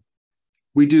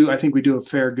I think we do a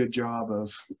fair good job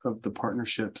of the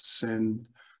partnerships and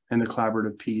the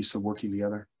collaborative piece of working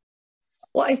together.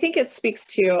 Well, I think it speaks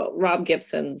to Rob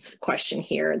Gibson's question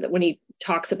here, that when he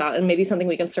talks about, and maybe something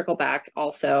we can circle back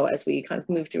also as we kind of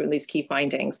move through these key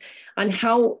findings, on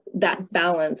how that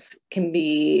balance can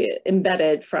be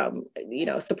embedded from,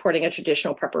 supporting a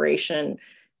traditional preparation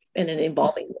in an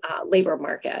evolving labor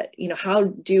market. How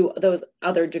do those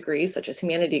other degrees, such as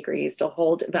humanity degrees, still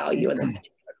hold value in this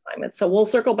particular climate? So we'll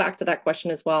circle back to that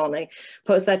question as well. And I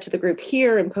pose that to the group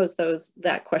here, and pose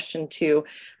that question to,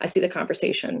 I see the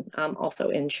conversation also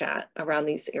in chat around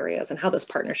these areas, and how those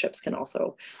partnerships can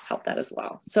also help that as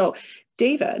well. So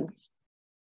David.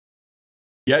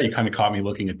 Yeah, you kind of caught me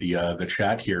looking at the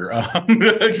chat here.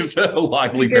 Just a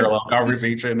lively parallel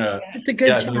conversation. It's a good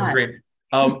chat. It was great.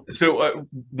 So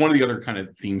one of the other kind of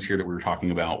themes here that we were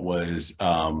talking about was,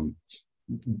 what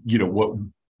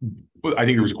I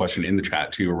think there was a question in the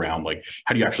chat too around, like,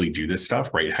 how do you actually do this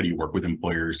stuff, right? How do you work with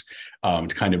employers to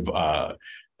kind of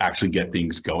actually get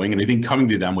things going. And I think coming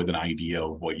to them with an idea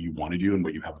of what you want to do and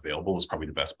what you have available is probably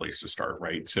the best place to start,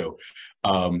 right? So,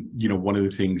 you know, one of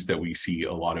the things that we see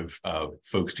a lot of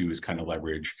folks do is kind of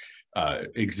leverage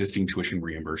existing tuition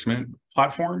reimbursement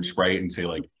platforms, right? And say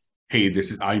like, hey,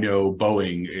 I know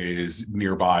Boeing is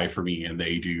nearby for me and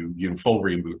they do, you know, full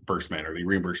reimbursement, or they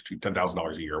reimburse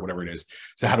 $10,000 a year or whatever it is.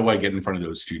 So how do I get in front of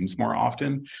those students more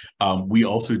often? We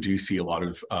also do see a lot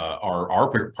of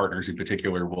our partners in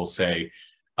particular will say,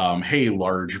 hey,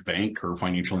 large bank or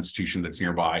financial institution that's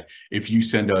nearby, if you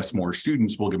send us more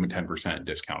students, we'll give them a 10%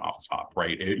 discount off the top,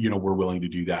 right? You know, we're willing to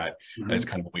do that as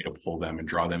kind of a way to pull them and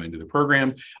draw them into the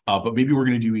program. But maybe we're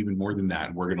going to do even more than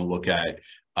that. We're going to look at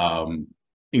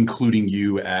including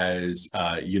you as,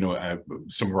 you know,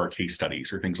 some of our case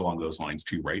studies or things along those lines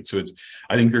too, right? So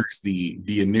I think there's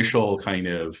the initial kind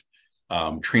of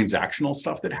transactional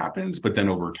stuff that happens, but then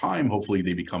over time, hopefully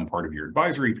they become part of your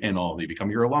advisory panel, they become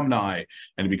your alumni,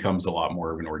 and it becomes a lot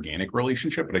more of an organic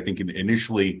relationship. But I think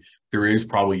initially there is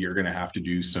probably, you're going to have to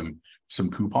do some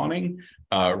couponing,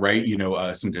 right? You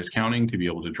know, some discounting to be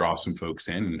able to draw some folks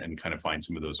in and kind of find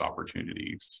some of those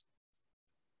opportunities.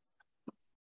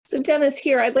 So Dennis,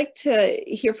 here, I'd like to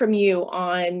hear from you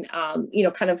on, you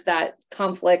know, kind of that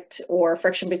conflict or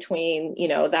friction between, you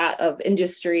know, that of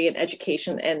industry and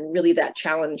education and really that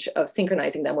challenge of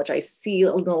synchronizing them, which I see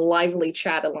in the lively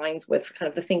chat aligns with kind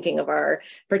of the thinking of our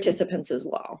participants as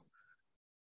well.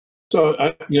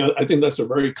 So, you know, I think that's a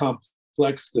very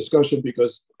complex discussion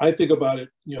because I think about it,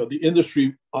 you know, the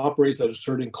industry operates at a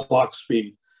certain clock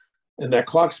speed, and that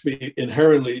clock speed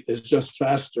inherently is just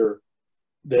faster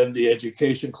than the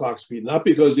education clock speed, not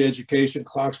because the education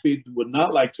clock speed would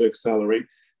not like to accelerate.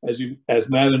 As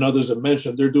Matt and others have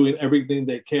mentioned, they're doing everything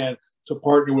they can to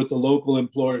partner with the local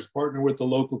employers, partner with the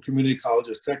local community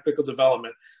colleges, technical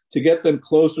development, to get them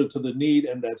closer to the need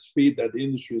and that speed that the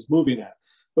industry is moving at.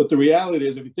 But the reality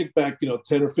is, if you think back, you know,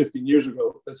 10 or 15 years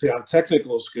ago, let's say on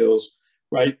technical skills,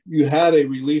 right, you had a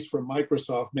release from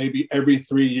Microsoft maybe every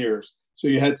 3 years. So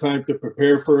you had time to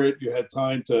prepare for it. You had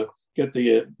time to get the,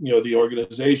 you know, the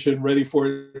organization ready for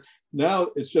it. Now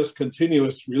it's just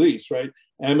continuous release, right?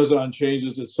 Amazon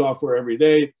changes its software every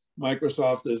day.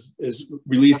 Microsoft is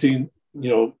releasing, you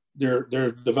know,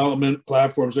 their development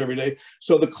platforms every day.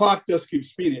 So the clock just keeps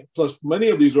speeding. Plus, many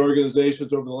of these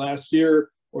organizations over the last year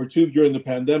or two during the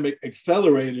pandemic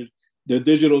accelerated their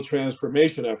digital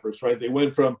transformation efforts, right? They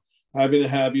went from having to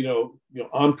have, you know,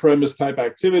 on-premise type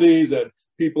activities and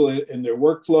people in their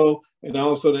workflow, and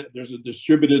also there's a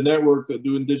distributed network of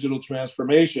doing digital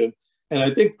transformation. And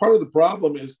I think part of the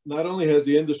problem is not only has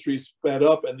the industry sped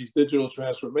up and these digital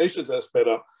transformations have sped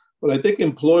up, but I think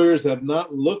employers have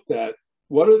not looked at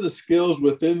what are the skills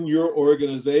within your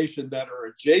organization that are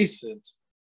adjacent,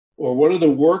 or what are the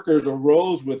workers or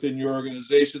roles within your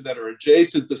organization that are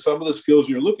adjacent to some of the skills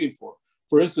you're looking for.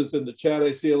 For instance, in the chat, I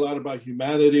see a lot about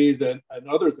humanities and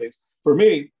other things. For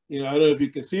me, you know, I don't know if you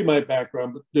can see my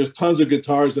background, but there's tons of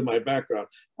guitars in my background.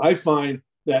 I find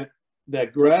that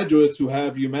graduates who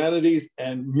have humanities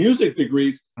and music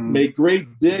degrees make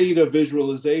great data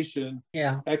visualization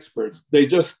experts. They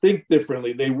just think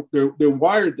differently. They're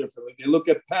wired differently. They look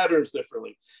at patterns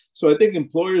differently. So I think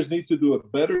employers need to do a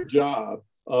better job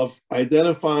of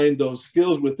identifying those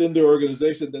skills within their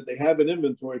organization that they have in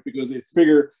inventory, because they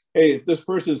figure, hey, if this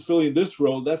person is filling this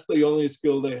role, that's the only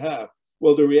skill they have.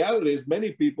 Well, the reality is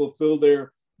many people fill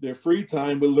their free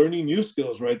time with learning new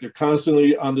skills, right? They're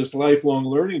constantly on this lifelong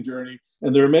learning journey.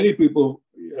 And there are many people,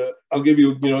 I'll give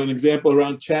you, an example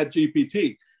around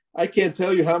ChatGPT. I can't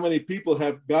tell you how many people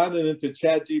have gotten into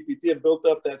ChatGPT and built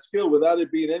up that skill without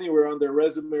it being anywhere on their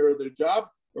resume or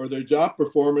their job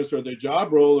performance or their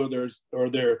job role or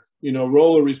their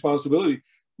role or responsibility.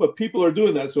 But people are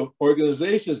doing that. So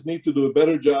organizations need to do a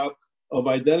better job of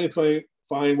identifying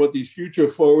what these future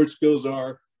forward skills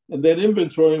are, and then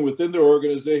inventorying within their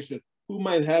organization who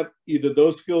might have either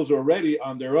those skills already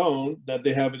on their own that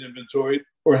they haven't inventoried,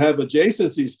 or have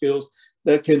adjacency skills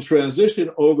that can transition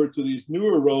over to these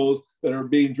newer roles that are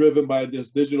being driven by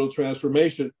this digital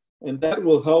transformation. And that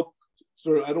will help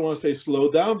sort of, I don't want to say slow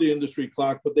down the industry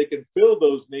clock, but they can fill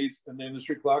those needs in the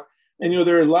industry clock. And,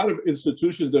 there are a lot of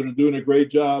institutions that are doing a great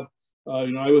job.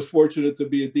 I was fortunate to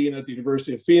be a dean at the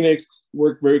University of Phoenix,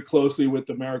 worked very closely with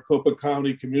the Maricopa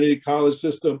County Community College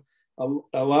system.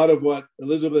 A lot of what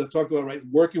Elizabeth talked about, right?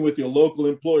 Working with your local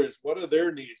employers. What are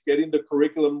their needs? Getting the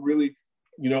curriculum really,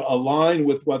 aligned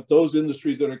with what those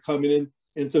industries that are coming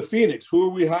into Phoenix. Who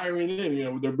are we hiring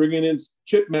in? They're bringing in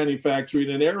chip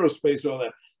manufacturing and aerospace and all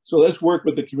that. So let's work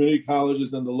with the community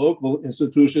colleges and the local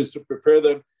institutions to prepare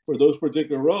them for those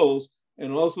particular roles.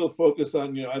 and also focus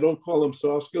on, I don't call them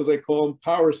soft skills, I call them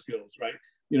power skills, right?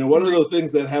 What are those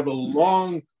things that have a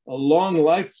long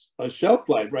life, a shelf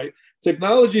life, right?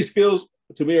 Technology skills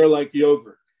to me are like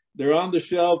yogurt. They're on the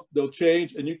shelf, they'll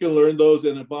change, and you can learn those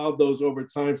and evolve those over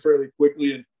time fairly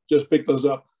quickly and just pick those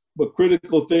up. But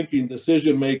critical thinking,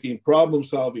 decision-making, problem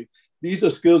solving, these are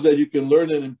skills that you can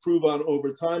learn and improve on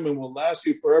over time and will last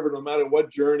you forever no matter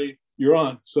what journey you're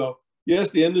on. So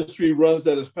yes, the industry runs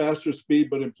at a faster speed,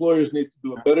 but employers need to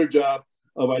do a better job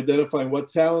of identifying what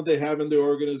talent they have in their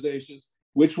organizations,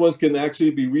 which ones can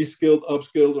actually be reskilled,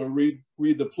 upskilled, or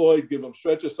redeployed, give them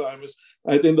stretch assignments.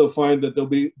 I think they'll find that they'll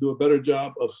do a better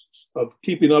job of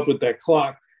keeping up with that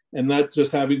clock and not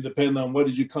just having to depend on what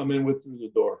did you come in with through the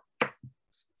door.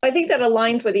 I think that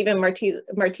aligns with even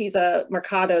Martiza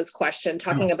Mercado's question,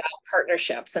 talking about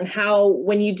partnerships and how,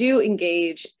 when you do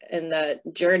engage in the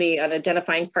journey on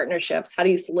identifying partnerships, how do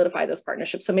you solidify those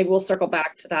partnerships? So maybe we'll circle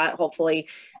back to that, hopefully,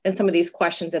 and some of these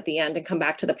questions at the end, and come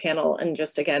back to the panel and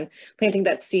just, again, planting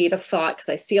that seed of thought, because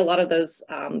I see a lot of those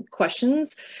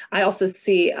questions. I also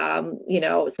see,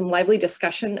 some lively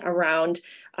discussion around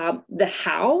the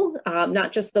how,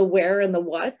 not just the where and the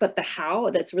what, but the how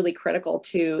that's really critical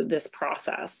to this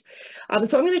process.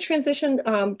 So I'm going to transition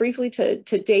briefly to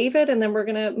David, and then we're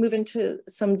going to move into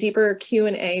some deeper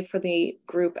Q&A for the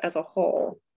group as a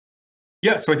whole.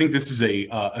 Yeah, so I think this is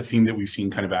a theme that we've seen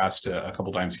kind of asked a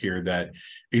couple times here, that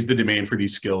is the demand for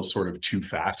these skills sort of too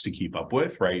fast to keep up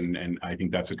with, right? And I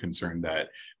think that's a concern that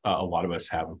a lot of us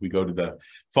have. If we go to the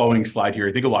following slide here,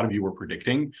 I think a lot of you were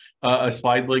predicting a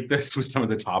slide like this with some of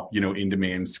the top,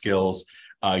 in-demand skills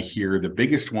here. The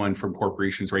biggest one from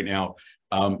corporations right now,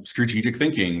 strategic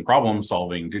thinking, problem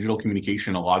solving, digital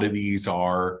communication. A lot of these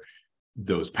are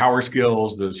those power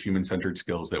skills, those human-centered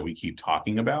skills that we keep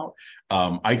talking about.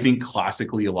 I think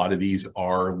classically, a lot of these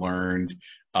are learned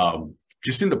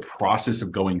just in the process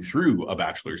of going through a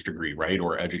bachelor's degree, right?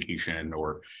 Or education,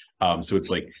 or so it's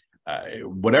like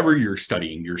whatever you're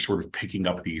studying, you're sort of picking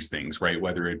up these things, right?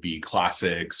 Whether it be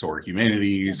classics or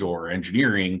humanities or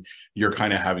engineering, you're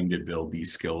kind of having to build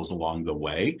these skills along the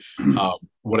way.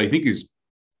 What I think is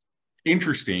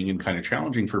interesting and kind of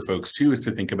challenging for folks too is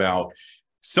to think about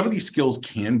some of these skills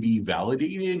can be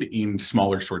validated in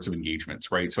smaller sorts of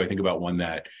engagements, right? So I think about one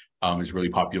that is really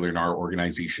popular in our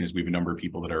organization is we have a number of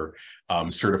people that are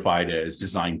certified as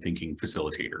design thinking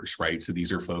facilitators, right? So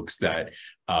these are folks that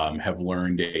have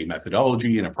learned a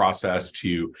methodology and a process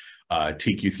to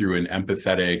take you through an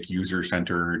empathetic,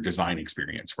 user-centered design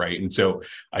experience, right? And so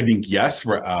I think, yes,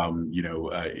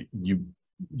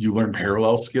 you learn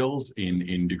parallel skills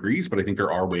in degrees, but I think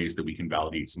there are ways that we can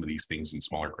validate some of these things in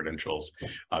smaller credentials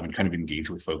and kind of engage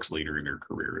with folks later in their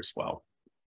career as well.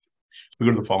 We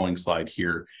go to the following slide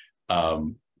here.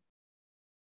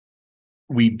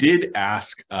 We did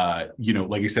ask, like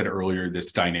I said earlier,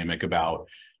 this dynamic about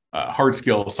hard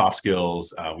skills, soft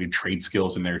skills. We had trade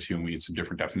skills in there too, and we had some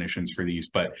different definitions for these,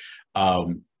 but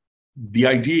the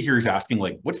idea here is asking,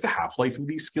 like, what's the half-life of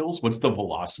these skills? What's the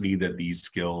velocity that these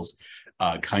skills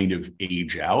kind of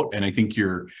age out? And I think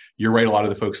you're right. A lot of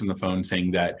the folks on the phone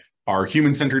saying that our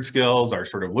human-centered skills, our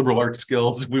sort of liberal arts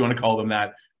skills, if we want to call them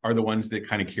that, are the ones that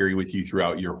kind of carry with you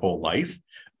throughout your whole life.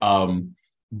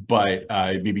 But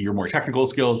maybe your more technical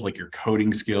skills, like your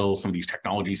coding skills, some of these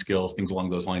technology skills, things along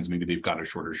those lines, maybe they've got a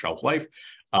shorter shelf life,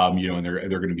 and they're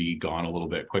going to be gone a little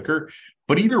bit quicker.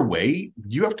 But either way,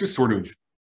 you have to sort of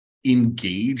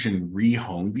engage and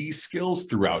re-hone these skills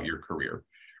throughout your career,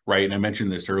 right? And I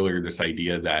mentioned this earlier, this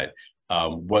idea that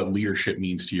what leadership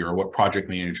means to you, or what project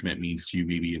management means to you,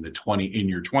 maybe in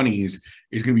your 20s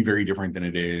is going to be very different than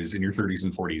it is in your 30s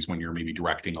and 40s when you're maybe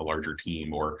directing a larger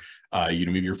team, or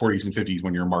maybe your 40s and 50s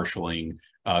when you're marshaling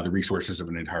the resources of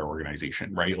an entire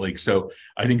organization, right? Like, so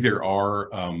I think there are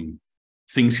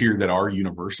things here that are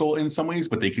universal in some ways,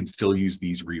 but they can still use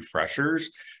these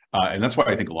refreshers. And that's why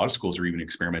I think a lot of schools are even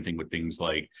experimenting with things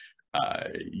like,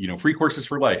 free courses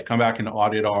for life, come back and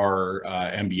audit our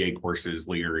MBA courses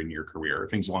later in your career,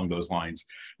 things along those lines,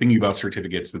 thinking about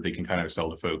certificates that they can kind of sell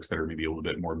to folks that are maybe a little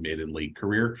bit more mid and late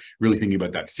career, really thinking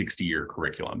about that 60-year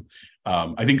curriculum.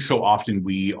 I think so often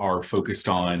we are focused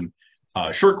on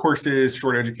short courses,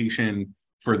 short education,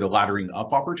 for the laddering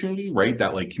up opportunity, right?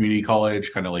 That like community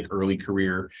college, kind of like early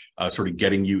career, sort of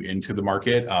getting you into the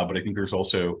market. But I think there's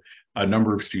also a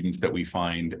number of students that we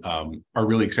find are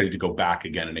really excited to go back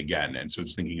again and again. And so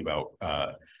it's thinking about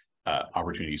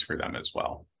opportunities for them as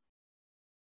well.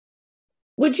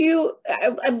 Would you,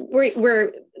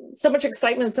 we're so much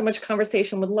excitement, so much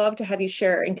conversation, would love to have you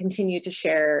share and continue to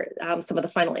share some of the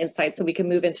final insights so we can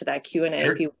move into that Q&A.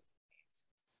 Sure. If you...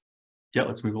 Yeah,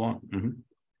 let's move along.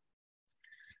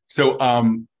 So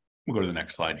We'll go to the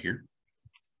next slide here.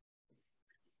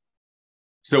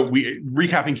 So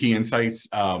recapping key insights,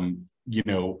 you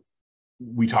know,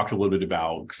 we talked a little bit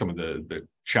about some of the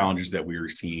challenges that we were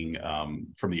seeing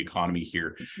from the economy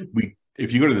here.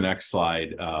 If you go to the next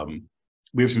slide,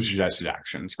 we have some suggested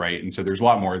actions, right? And so there's a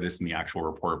lot more of this in the actual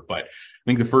report, but I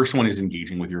think the first one is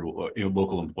engaging with your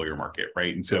local employer market,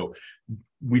 right? And so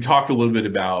we talked a little bit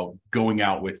about going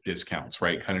out with discounts,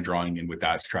 right? Kind of drawing in with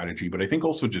that strategy, but I think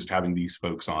also just having these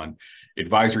folks on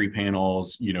advisory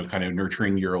panels, you know, kind of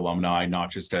nurturing your alumni,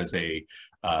 not just as a,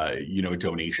 you know, a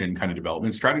donation kind of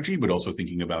development strategy, but also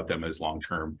thinking about them as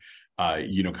long-term,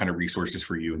 you know, kind of resources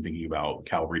for you and thinking about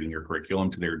calibrating your curriculum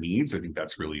to their needs. I think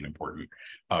that's really an important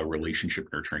relationship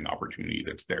nurturing opportunity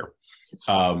that's there.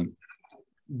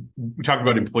 We talked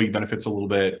about employee benefits a little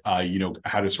bit, you know,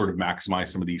 how to sort of maximize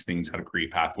some of these things, how to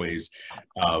create pathways.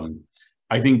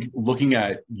 I think looking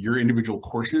at your individual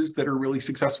courses that are really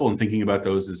successful and thinking about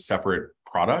those as separate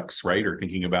products, right? Or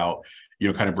thinking about, you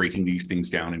know, kind of breaking these things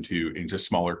down into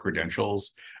smaller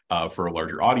credentials for a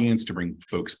larger audience to bring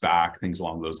folks back, things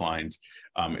along those lines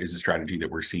is a strategy that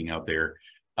we're seeing out there.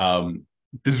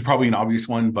 This is probably an obvious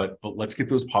one, but let's get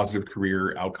those positive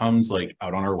career outcomes like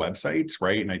out on our websites,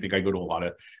 right? And I think I go to a lot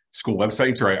of school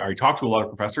websites, or I talk to a lot of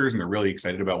professors and they're really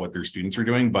excited about what their students are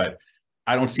doing, but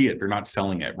I don't see it. They're not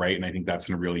selling it, right? And I think that's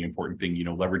a really important thing, you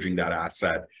know, leveraging that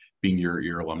asset, being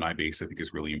your alumni base, I think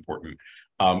is really important.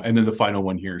 And then the final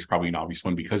one here is probably an obvious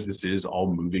one because this is all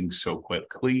moving so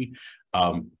quickly.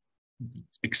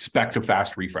 Expect a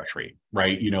fast refresh rate,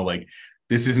 right? You know, like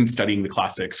this isn't studying the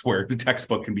classics where the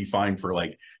textbook can be fine for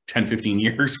like 10, 15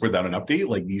 years without an update.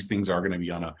 Like these things are going to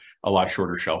be on a lot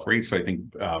shorter shelf rate. So I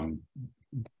think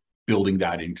building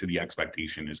that into the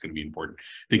expectation is going to be important.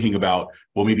 Thinking about,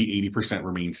 well, maybe 80%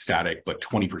 remains static, but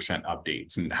 20%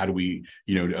 updates. And how do we,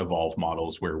 you know, evolve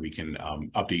models where we can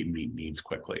update and meet needs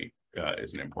quickly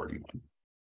is an important one.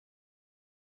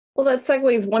 Well, that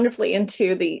segues wonderfully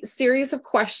into the series of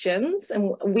questions,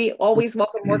 and we always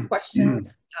welcome more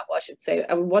questions. Well, I should say,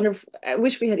 I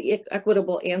wish we had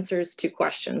equitable answers to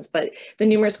questions, but the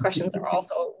numerous questions are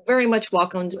also very much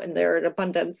welcomed and they're in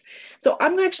abundance. So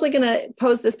I'm actually going to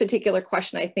pose this particular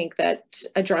question, I think, that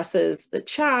addresses the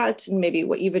chat and maybe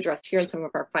what you've addressed here in some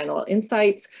of our final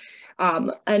insights.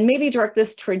 And maybe direct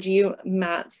this towards you,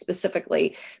 Matt,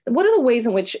 specifically. What are the ways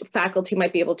in which faculty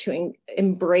might be able to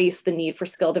embrace the need for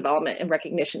skill development and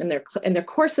recognition in their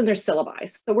course and their syllabi?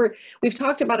 So we've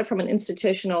talked about it from an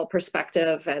institutional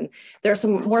perspective, and there are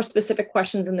some more specific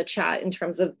questions in the chat in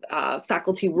terms of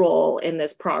faculty role in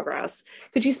this progress.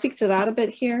 Could you speak to that a bit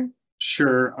here?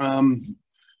 Sure.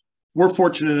 We're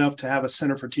fortunate enough to have a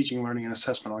Center for Teaching, Learning, and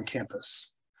Assessment on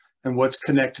campus. And what's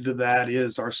connected to that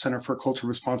is our Center for Culturally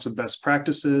Responsive Best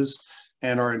Practices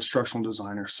and our instructional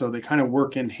designer. So they kind of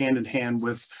work in hand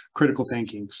with critical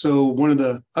thinking. So one of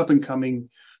the up and coming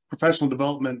professional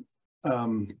development,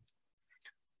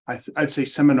 I'd say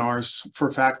seminars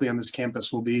for faculty on this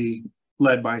campus will be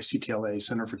led by CTLA,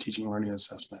 Center for Teaching, Learning, and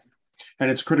Assessment. And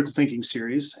it's a critical thinking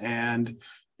series, and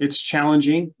it's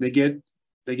challenging. They get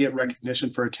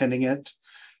recognition for attending it.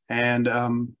 And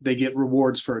they get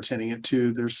rewards for attending it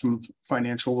too. There's some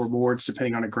financial rewards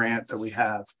depending on a grant that we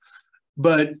have.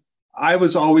 But I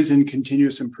was always in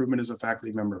continuous improvement as a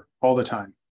faculty member all the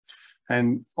time,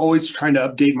 and always trying to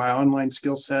update my online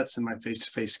skill sets and my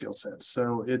face-to-face skill sets.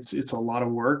 So it's a lot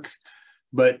of work,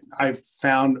 but I've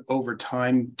found over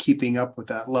time keeping up with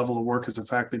that level of work as a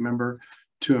faculty member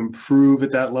to improve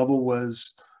at that level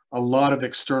was a lot of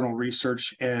external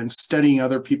research and studying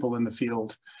other people in the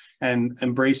field and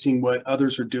embracing what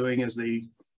others are doing as they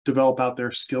develop out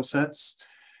their skill sets.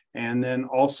 And then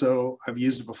also, I've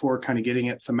used it before, kind of getting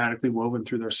it thematically woven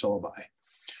through their syllabi.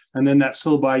 And then that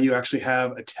syllabi, you actually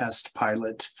have a test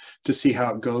pilot to see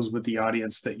how it goes with the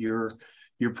audience that you're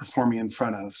performing in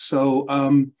front of. So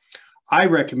I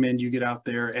recommend you get out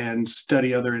there and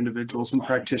study other individuals and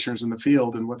practitioners in the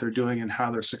field and what they're doing and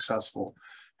how they're successful.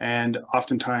 And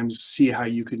oftentimes see how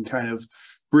you can kind of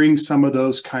bring some of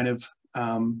those kind of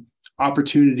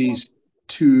opportunities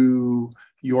to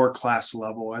your class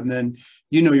level. And then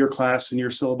you know your class and your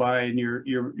syllabi and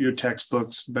your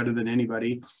textbooks better than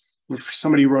anybody. If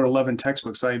somebody wrote 11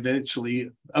 textbooks, I eventually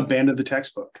abandoned the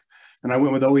textbook and I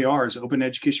went with OERs, Open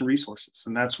Education Resources.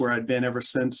 And that's where I'd been ever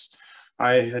since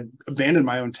I had abandoned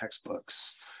my own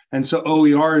textbooks. And so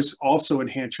OERs also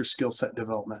enhance your skill set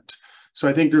development. So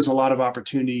I think there's a lot of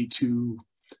opportunity to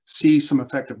see some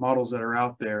effective models that are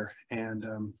out there. And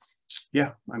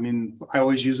yeah, I mean, I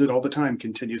always use it all the time,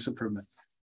 continuous improvement.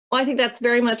 Well, I think that's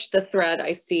very much the thread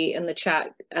I see in the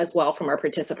chat as well from our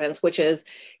participants, which is,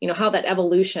 how that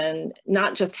evolution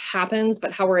not just happens,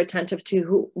 but how we're attentive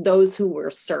to those who we're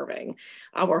serving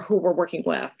or who we're working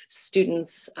with,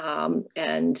 students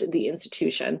and the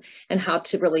institution, and how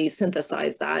to really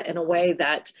synthesize that in a way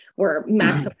that we're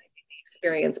maximizing the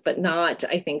experience, but not,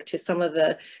 I think, to some of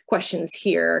the questions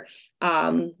here,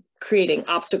 creating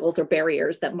obstacles or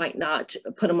barriers that might not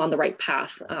put them on the right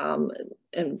path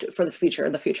and for the future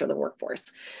of the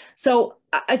workforce. So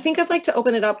I think I'd like to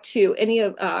open it up to any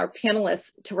of our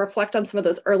panelists to reflect on some of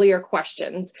those earlier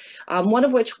questions, one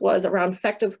of which was around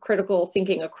effective critical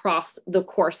thinking across the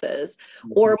courses,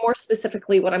 or more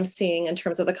specifically, what I'm seeing in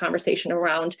terms of the conversation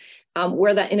around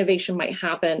where that innovation might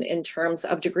happen in terms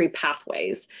of degree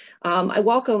pathways. I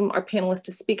welcome our panelists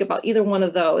to speak about either one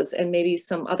of those and maybe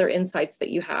some other insights that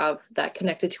you have that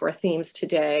connected to our themes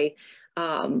today,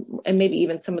 and maybe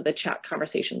even some of the chat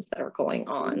conversations that are going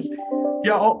on.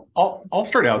 Yeah, I'll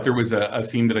start out. There was a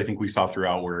theme that I think we saw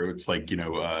throughout where it's like,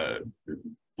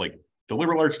 like the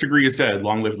liberal arts degree is dead,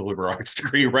 long live the liberal arts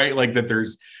degree, right? Like that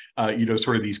there's,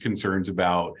 sort of these concerns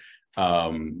about,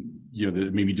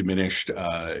 the maybe diminished,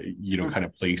 kind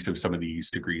of place of some of these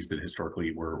degrees that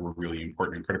historically were really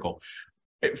important and critical.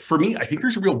 For me, I think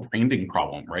there's a real branding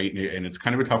problem, right? And it's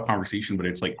kind of a tough conversation, but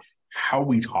it's like how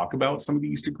we talk about some of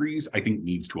these degrees, I think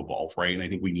needs to evolve, right? And I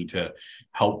think we need to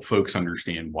help folks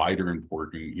understand why they're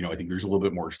important. I think there's a little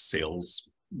bit more sales,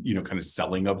 kind of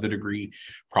selling of the degree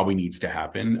probably needs to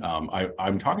happen.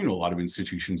 I'm talking to a lot of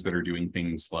institutions that are doing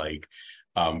things like,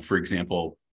 for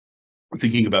example,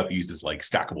 thinking about these as like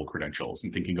stackable credentials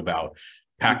and thinking about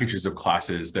packages of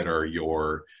classes that are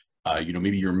your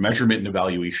maybe your measurement and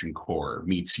evaluation core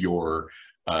meets your,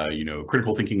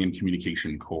 critical thinking and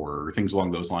communication core, or things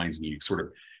along those lines. And you sort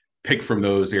of pick from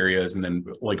those areas. And then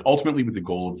like ultimately with the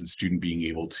goal of the student being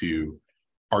able to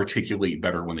articulate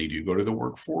better when they do go to the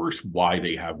workforce, why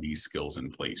they have these skills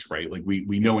in place, right? Like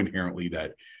we know inherently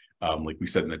that, like we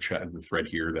said in the chat, in the thread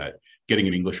here, that getting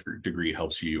an English degree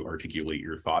helps you articulate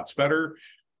your thoughts better.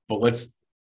 But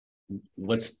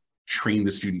let's train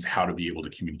the students how to be able to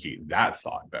communicate that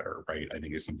thought better, right? I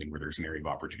think is something where there's an area of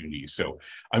opportunity. So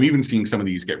I'm even seeing some of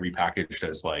these get repackaged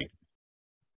as like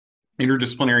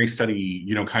interdisciplinary study,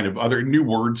 kind of other new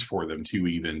words for them too,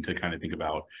 even to kind of think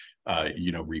about,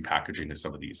 repackaging of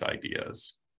some of these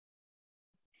ideas.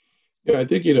 Yeah, I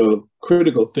think,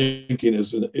 critical thinking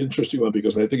is an interesting one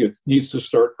because I think it needs to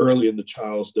start early in the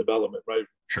child's development, right?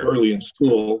 Sure. Early in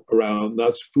school, around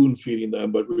not spoon feeding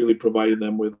them, but really providing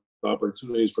them with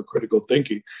opportunities for critical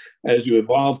thinking. As you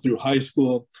evolve through high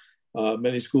school,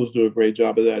 many schools do a great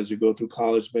job of that. As you go through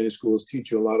college, many schools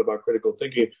teach you a lot about critical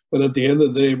thinking. But at the end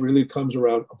of the day, it really comes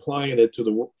around applying it to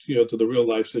the real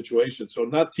life situation. So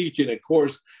not teaching a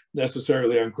course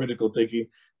necessarily on critical thinking,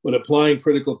 but applying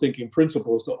critical thinking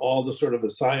principles to all the sort of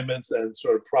assignments and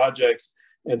sort of projects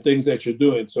and things that you're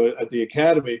doing. So at the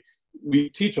academy, we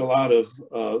teach a lot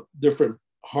of different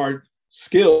hard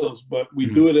skills, but we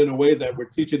do it in a way that we're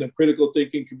teaching them critical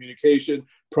thinking, communication,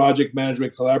 project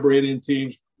management, collaborating in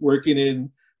teams, working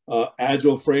in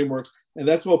agile frameworks. And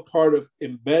that's all part of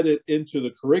embedded into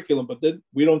the curriculum, but then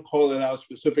we don't call it out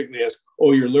specifically as,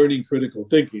 oh, you're learning critical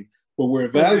thinking, but we're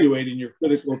evaluating your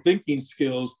critical thinking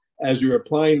skills as you're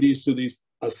applying these to these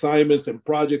assignments and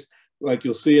projects like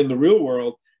you'll see in the real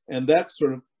world. And that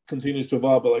sort of continues to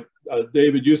evolve. But like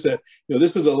David, you said,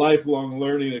 this is a lifelong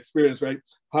learning experience, right?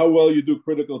 How well you do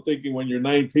critical thinking when you're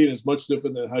 19 is much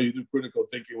different than how you do critical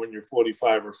thinking when you're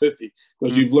 45 or 50,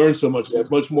 because you've learned so much, you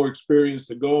have much more experience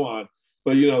to go on.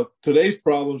 But, today's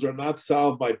problems are not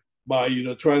solved by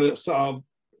trying to solve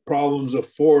problems of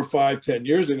 4 or 5, 10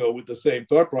 years ago with the same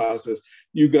thought process.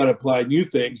 You've got to apply new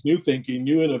things, new thinking,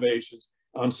 new innovations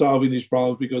on solving these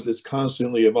problems because it's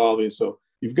constantly evolving. So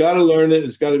you've got to learn it.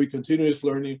 It's got to be continuous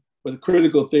learning, but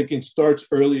critical thinking starts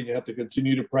early and you have to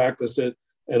continue to practice it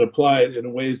and apply it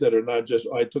in ways that are not just,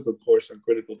 I took a course on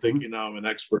critical thinking, now I'm an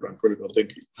expert on critical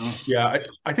thinking. Yeah,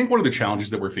 I think one of the challenges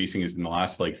that we're facing is in the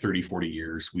last 30, 40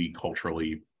 years, we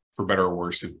culturally, for better or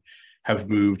worse, have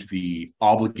moved the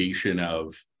obligation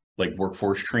of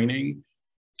workforce training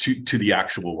to the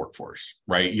actual workforce,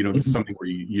 right? This is something where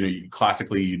you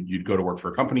classically you'd go to work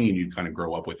for a company and you'd kind of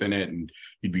grow up within it and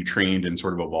you'd be trained and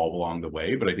sort of evolve along the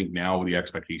way. But I think now the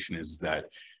expectation is that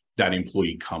that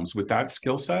employee comes with that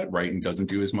skill set, right, and doesn't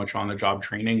do as much on the job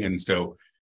training. And so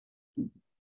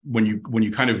when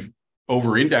you kind of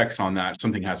over-index on that,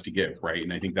 something has to give, right?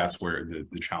 And I think that's where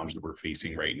the challenge that we're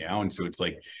facing right now. And so it's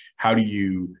like, how do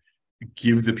you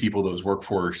give the people those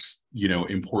workforce,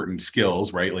 important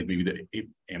skills, right? Like maybe the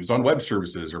Amazon Web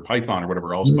Services or Python or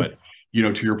whatever else, but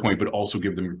to your point, but also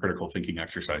give them critical thinking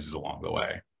exercises along the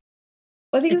way.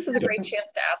 Well, I think this is a great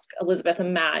chance to ask Elizabeth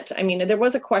and Matt. I mean, there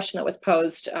was a question that was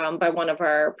posed by one of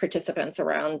our participants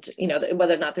around,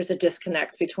 whether or not there's a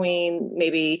disconnect between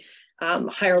maybe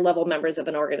higher level members of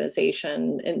an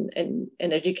organization in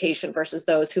education versus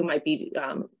those who might be,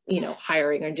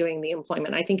 hiring or doing the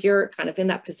employment. I think you're kind of in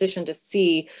that position to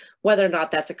see whether or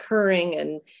not that's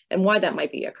occurring and why that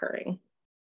might be occurring.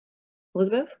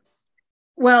 Elizabeth?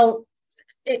 Well,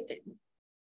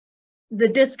 the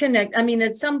disconnect, I mean,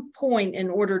 at some point, in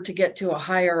order to get to a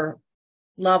higher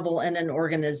level in an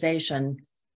organization,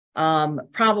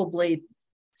 probably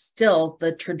still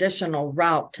the traditional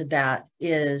route to that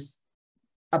is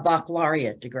a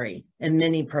baccalaureate degree in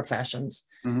many professions.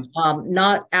 Mm-hmm.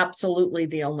 Not absolutely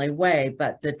the only way,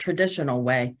 but the traditional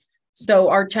way. So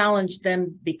our challenge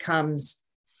then becomes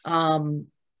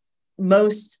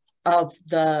most of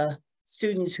the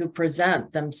students who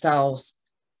present themselves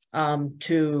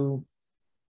to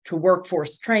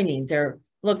workforce training, they're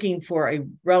looking for a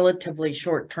relatively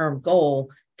short-term goal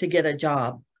to get a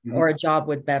job, mm-hmm. or a job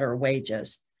with better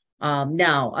wages.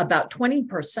 Now, about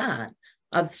 20%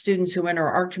 of students who enter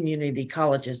our community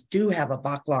colleges do have a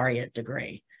baccalaureate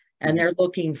degree, and they're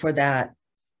looking for that.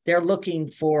 They're looking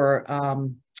for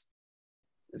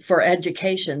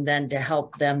education then to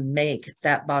help them make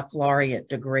that baccalaureate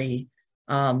degree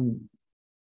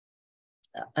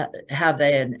have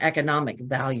an economic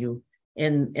value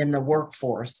in the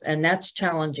workforce, and that's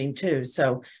challenging too.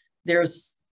 So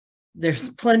there's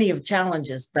plenty of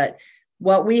challenges, but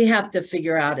what we have to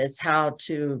figure out is how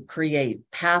to create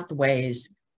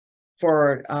pathways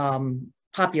for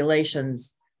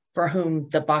populations for whom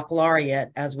the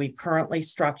baccalaureate, as we've currently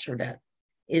structured it,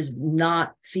 is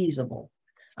not feasible.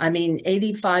 I mean,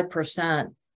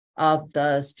 85% of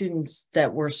the students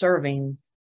that we're serving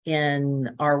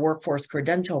in our workforce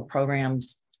credential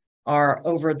programs are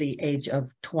over the age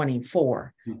of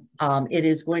 24. It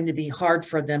is going to be hard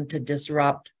for them to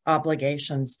disrupt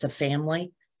obligations to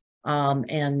family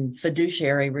and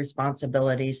fiduciary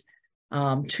responsibilities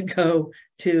to go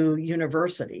to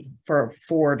university for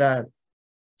 4 to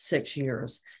 6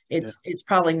 years. It's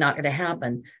probably not going to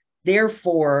happen.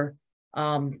 Therefore,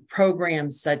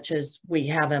 programs such as we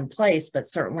have in place, but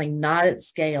certainly not at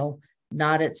scale,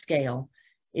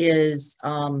 is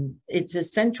it's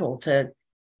essential to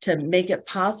make it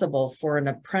possible for an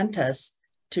apprentice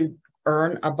to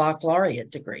earn a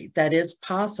baccalaureate degree. That is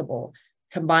possible.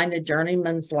 Combine the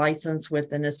journeyman's license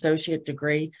with an associate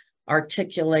degree,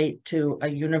 articulate to a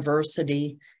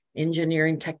university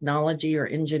engineering technology or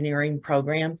engineering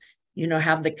program,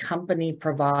 have the company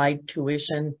provide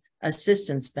tuition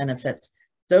assistance benefits.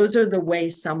 Those are the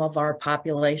ways some of our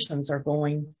populations are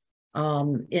going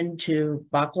into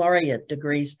baccalaureate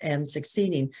degrees and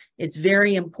succeeding. It's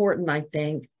very important, I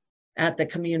think, at the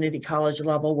community college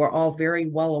level, we're all very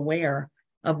well aware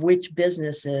of which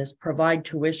businesses provide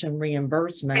tuition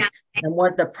reimbursement and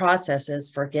what the process is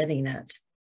for getting it.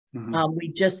 Mm-hmm. We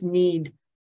just need,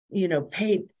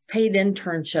 paid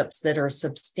internships that are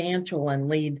substantial and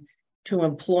lead to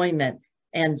employment,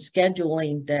 and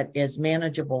scheduling that is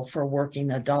manageable for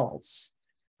working adults.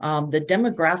 The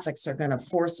demographics are going to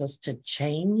force us to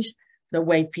change the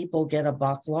way people get a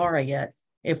baccalaureate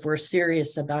if we're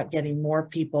serious about getting more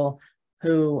people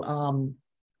who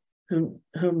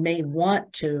may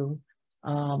want to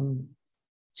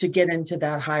get into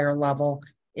that higher level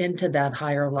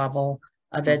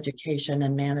of education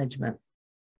and management.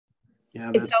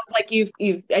 Yeah, it sounds like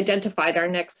you've identified our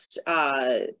next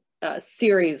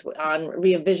series on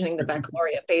re-envisioning the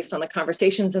baccalaureate based on the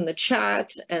conversations in the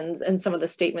chat and some of the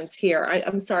statements here.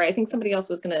 I'm sorry, I think somebody else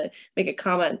was going to make a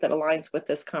comment that aligns with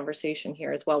this conversation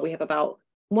here as well. We have about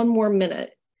 1 more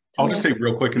minute. I'll just say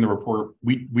real quick in the report,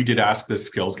 we did ask the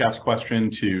skills gaps question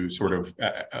to sort of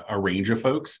a range of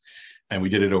folks, and we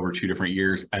did it over 2 different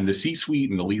years. And the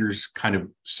C-suite and the leaders kind of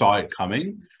saw it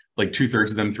coming. Like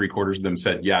 2/3 of them, 3/4 of them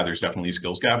said, yeah, there's definitely a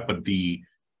skills gap. But the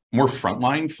more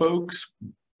frontline folks,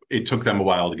 it took them a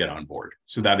while to get on board.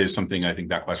 So that is something, I think,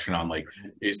 that question on like,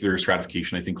 is there a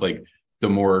stratification? I think like the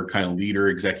more kind of leader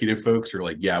executive folks are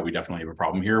like, yeah, we definitely have a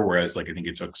problem here. Whereas like, I think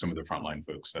it took some of the frontline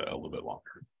folks a little bit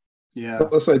longer. Yeah.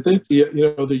 Plus, I think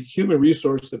the human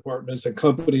resource departments and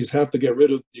companies have to get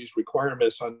rid of these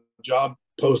requirements on job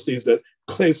postings that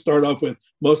claim start off with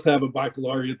must have a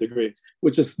baccalaureate degree,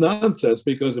 which is nonsense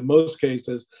because in most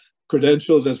cases,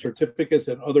 credentials and certificates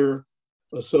and other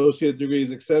associate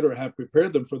degrees, et cetera, have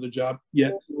prepared them for the job,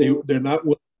 yet they're not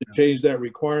willing to change that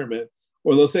requirement.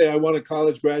 Or they'll say, I want a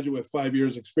college graduate with 5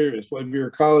 years experience. Well, if you're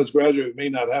a college graduate, you may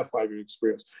not have 5 years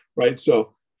experience, right?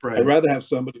 So Right. I'd rather have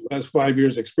somebody who has 5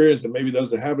 years experience and maybe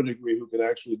doesn't have a degree who can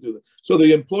actually do that. So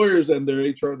the employers and their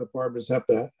HR departments have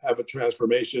to have a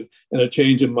transformation and a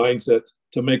change in mindset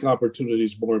to make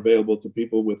opportunities more available to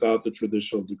people without the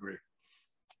traditional degree.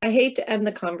 I hate to end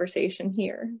the conversation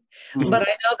here, but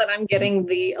I know that I'm getting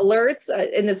the alerts,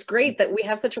 and it's great that we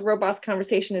have such a robust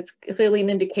conversation. It's clearly an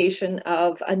indication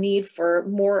of a need for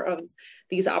more of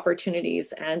these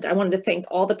opportunities. And I wanted to thank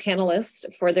all the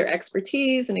panelists for their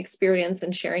expertise and experience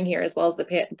in sharing here, as well as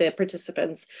the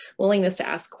participants' willingness to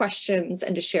ask questions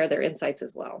and to share their insights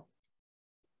as well.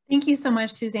 Thank you so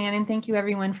much, Suzanne, and thank you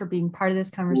everyone for being part of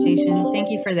this conversation. Thank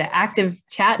you for the active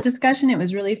chat discussion. It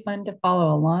was really fun to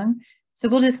follow along. So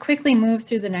we'll just quickly move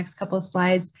through the next couple of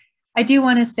slides. I do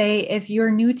want to say, if you're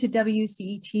new to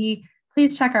WCET,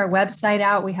 please check our website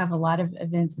out. We have a lot of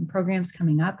events and programs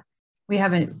coming up. We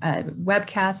have a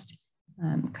webcast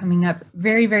coming up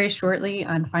very, very shortly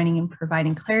on finding and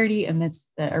providing clarity amidst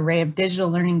the array of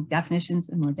digital learning definitions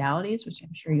and modalities, which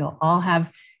I'm sure you'll all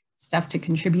have stuff to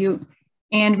contribute.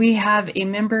 And we have a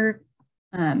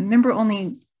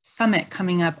member-only summit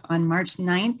coming up on March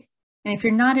 9th. And if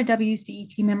you're not a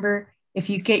WCET member, if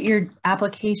you get your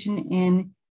application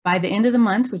in by the end of the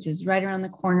month, which is right around the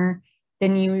corner,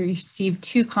 then you receive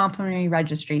 2 complimentary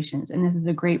registrations. And this is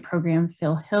a great program.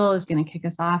 Phil Hill is going to kick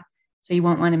us off, so you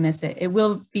won't want to miss it. It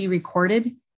will be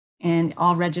recorded, and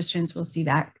all registrants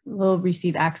will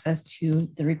receive access to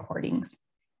the recordings.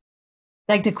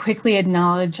 I'd like to quickly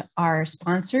acknowledge our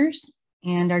sponsors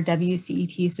and our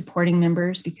WCET supporting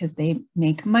members, because they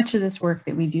make much of this work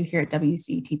that we do here at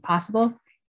WCET possible.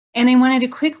 And I wanted to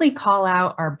quickly call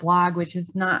out our blog, which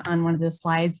is not on one of the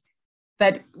slides,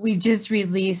 but we just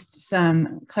released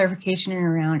some clarification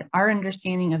around our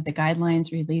understanding of the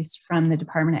guidelines released from the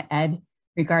Department of Ed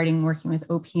regarding working with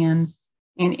OPMs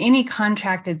and any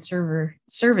contracted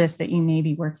service that you may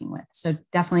be working with. So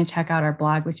definitely check out our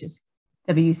blog, which is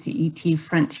WCET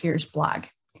Frontiers blog.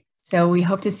 So we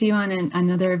hope to see you on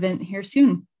another event here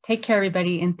soon. Take care,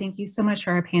 everybody. And thank you so much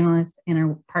to our panelists and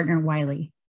our partner,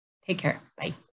 Wiley. Take care. Bye.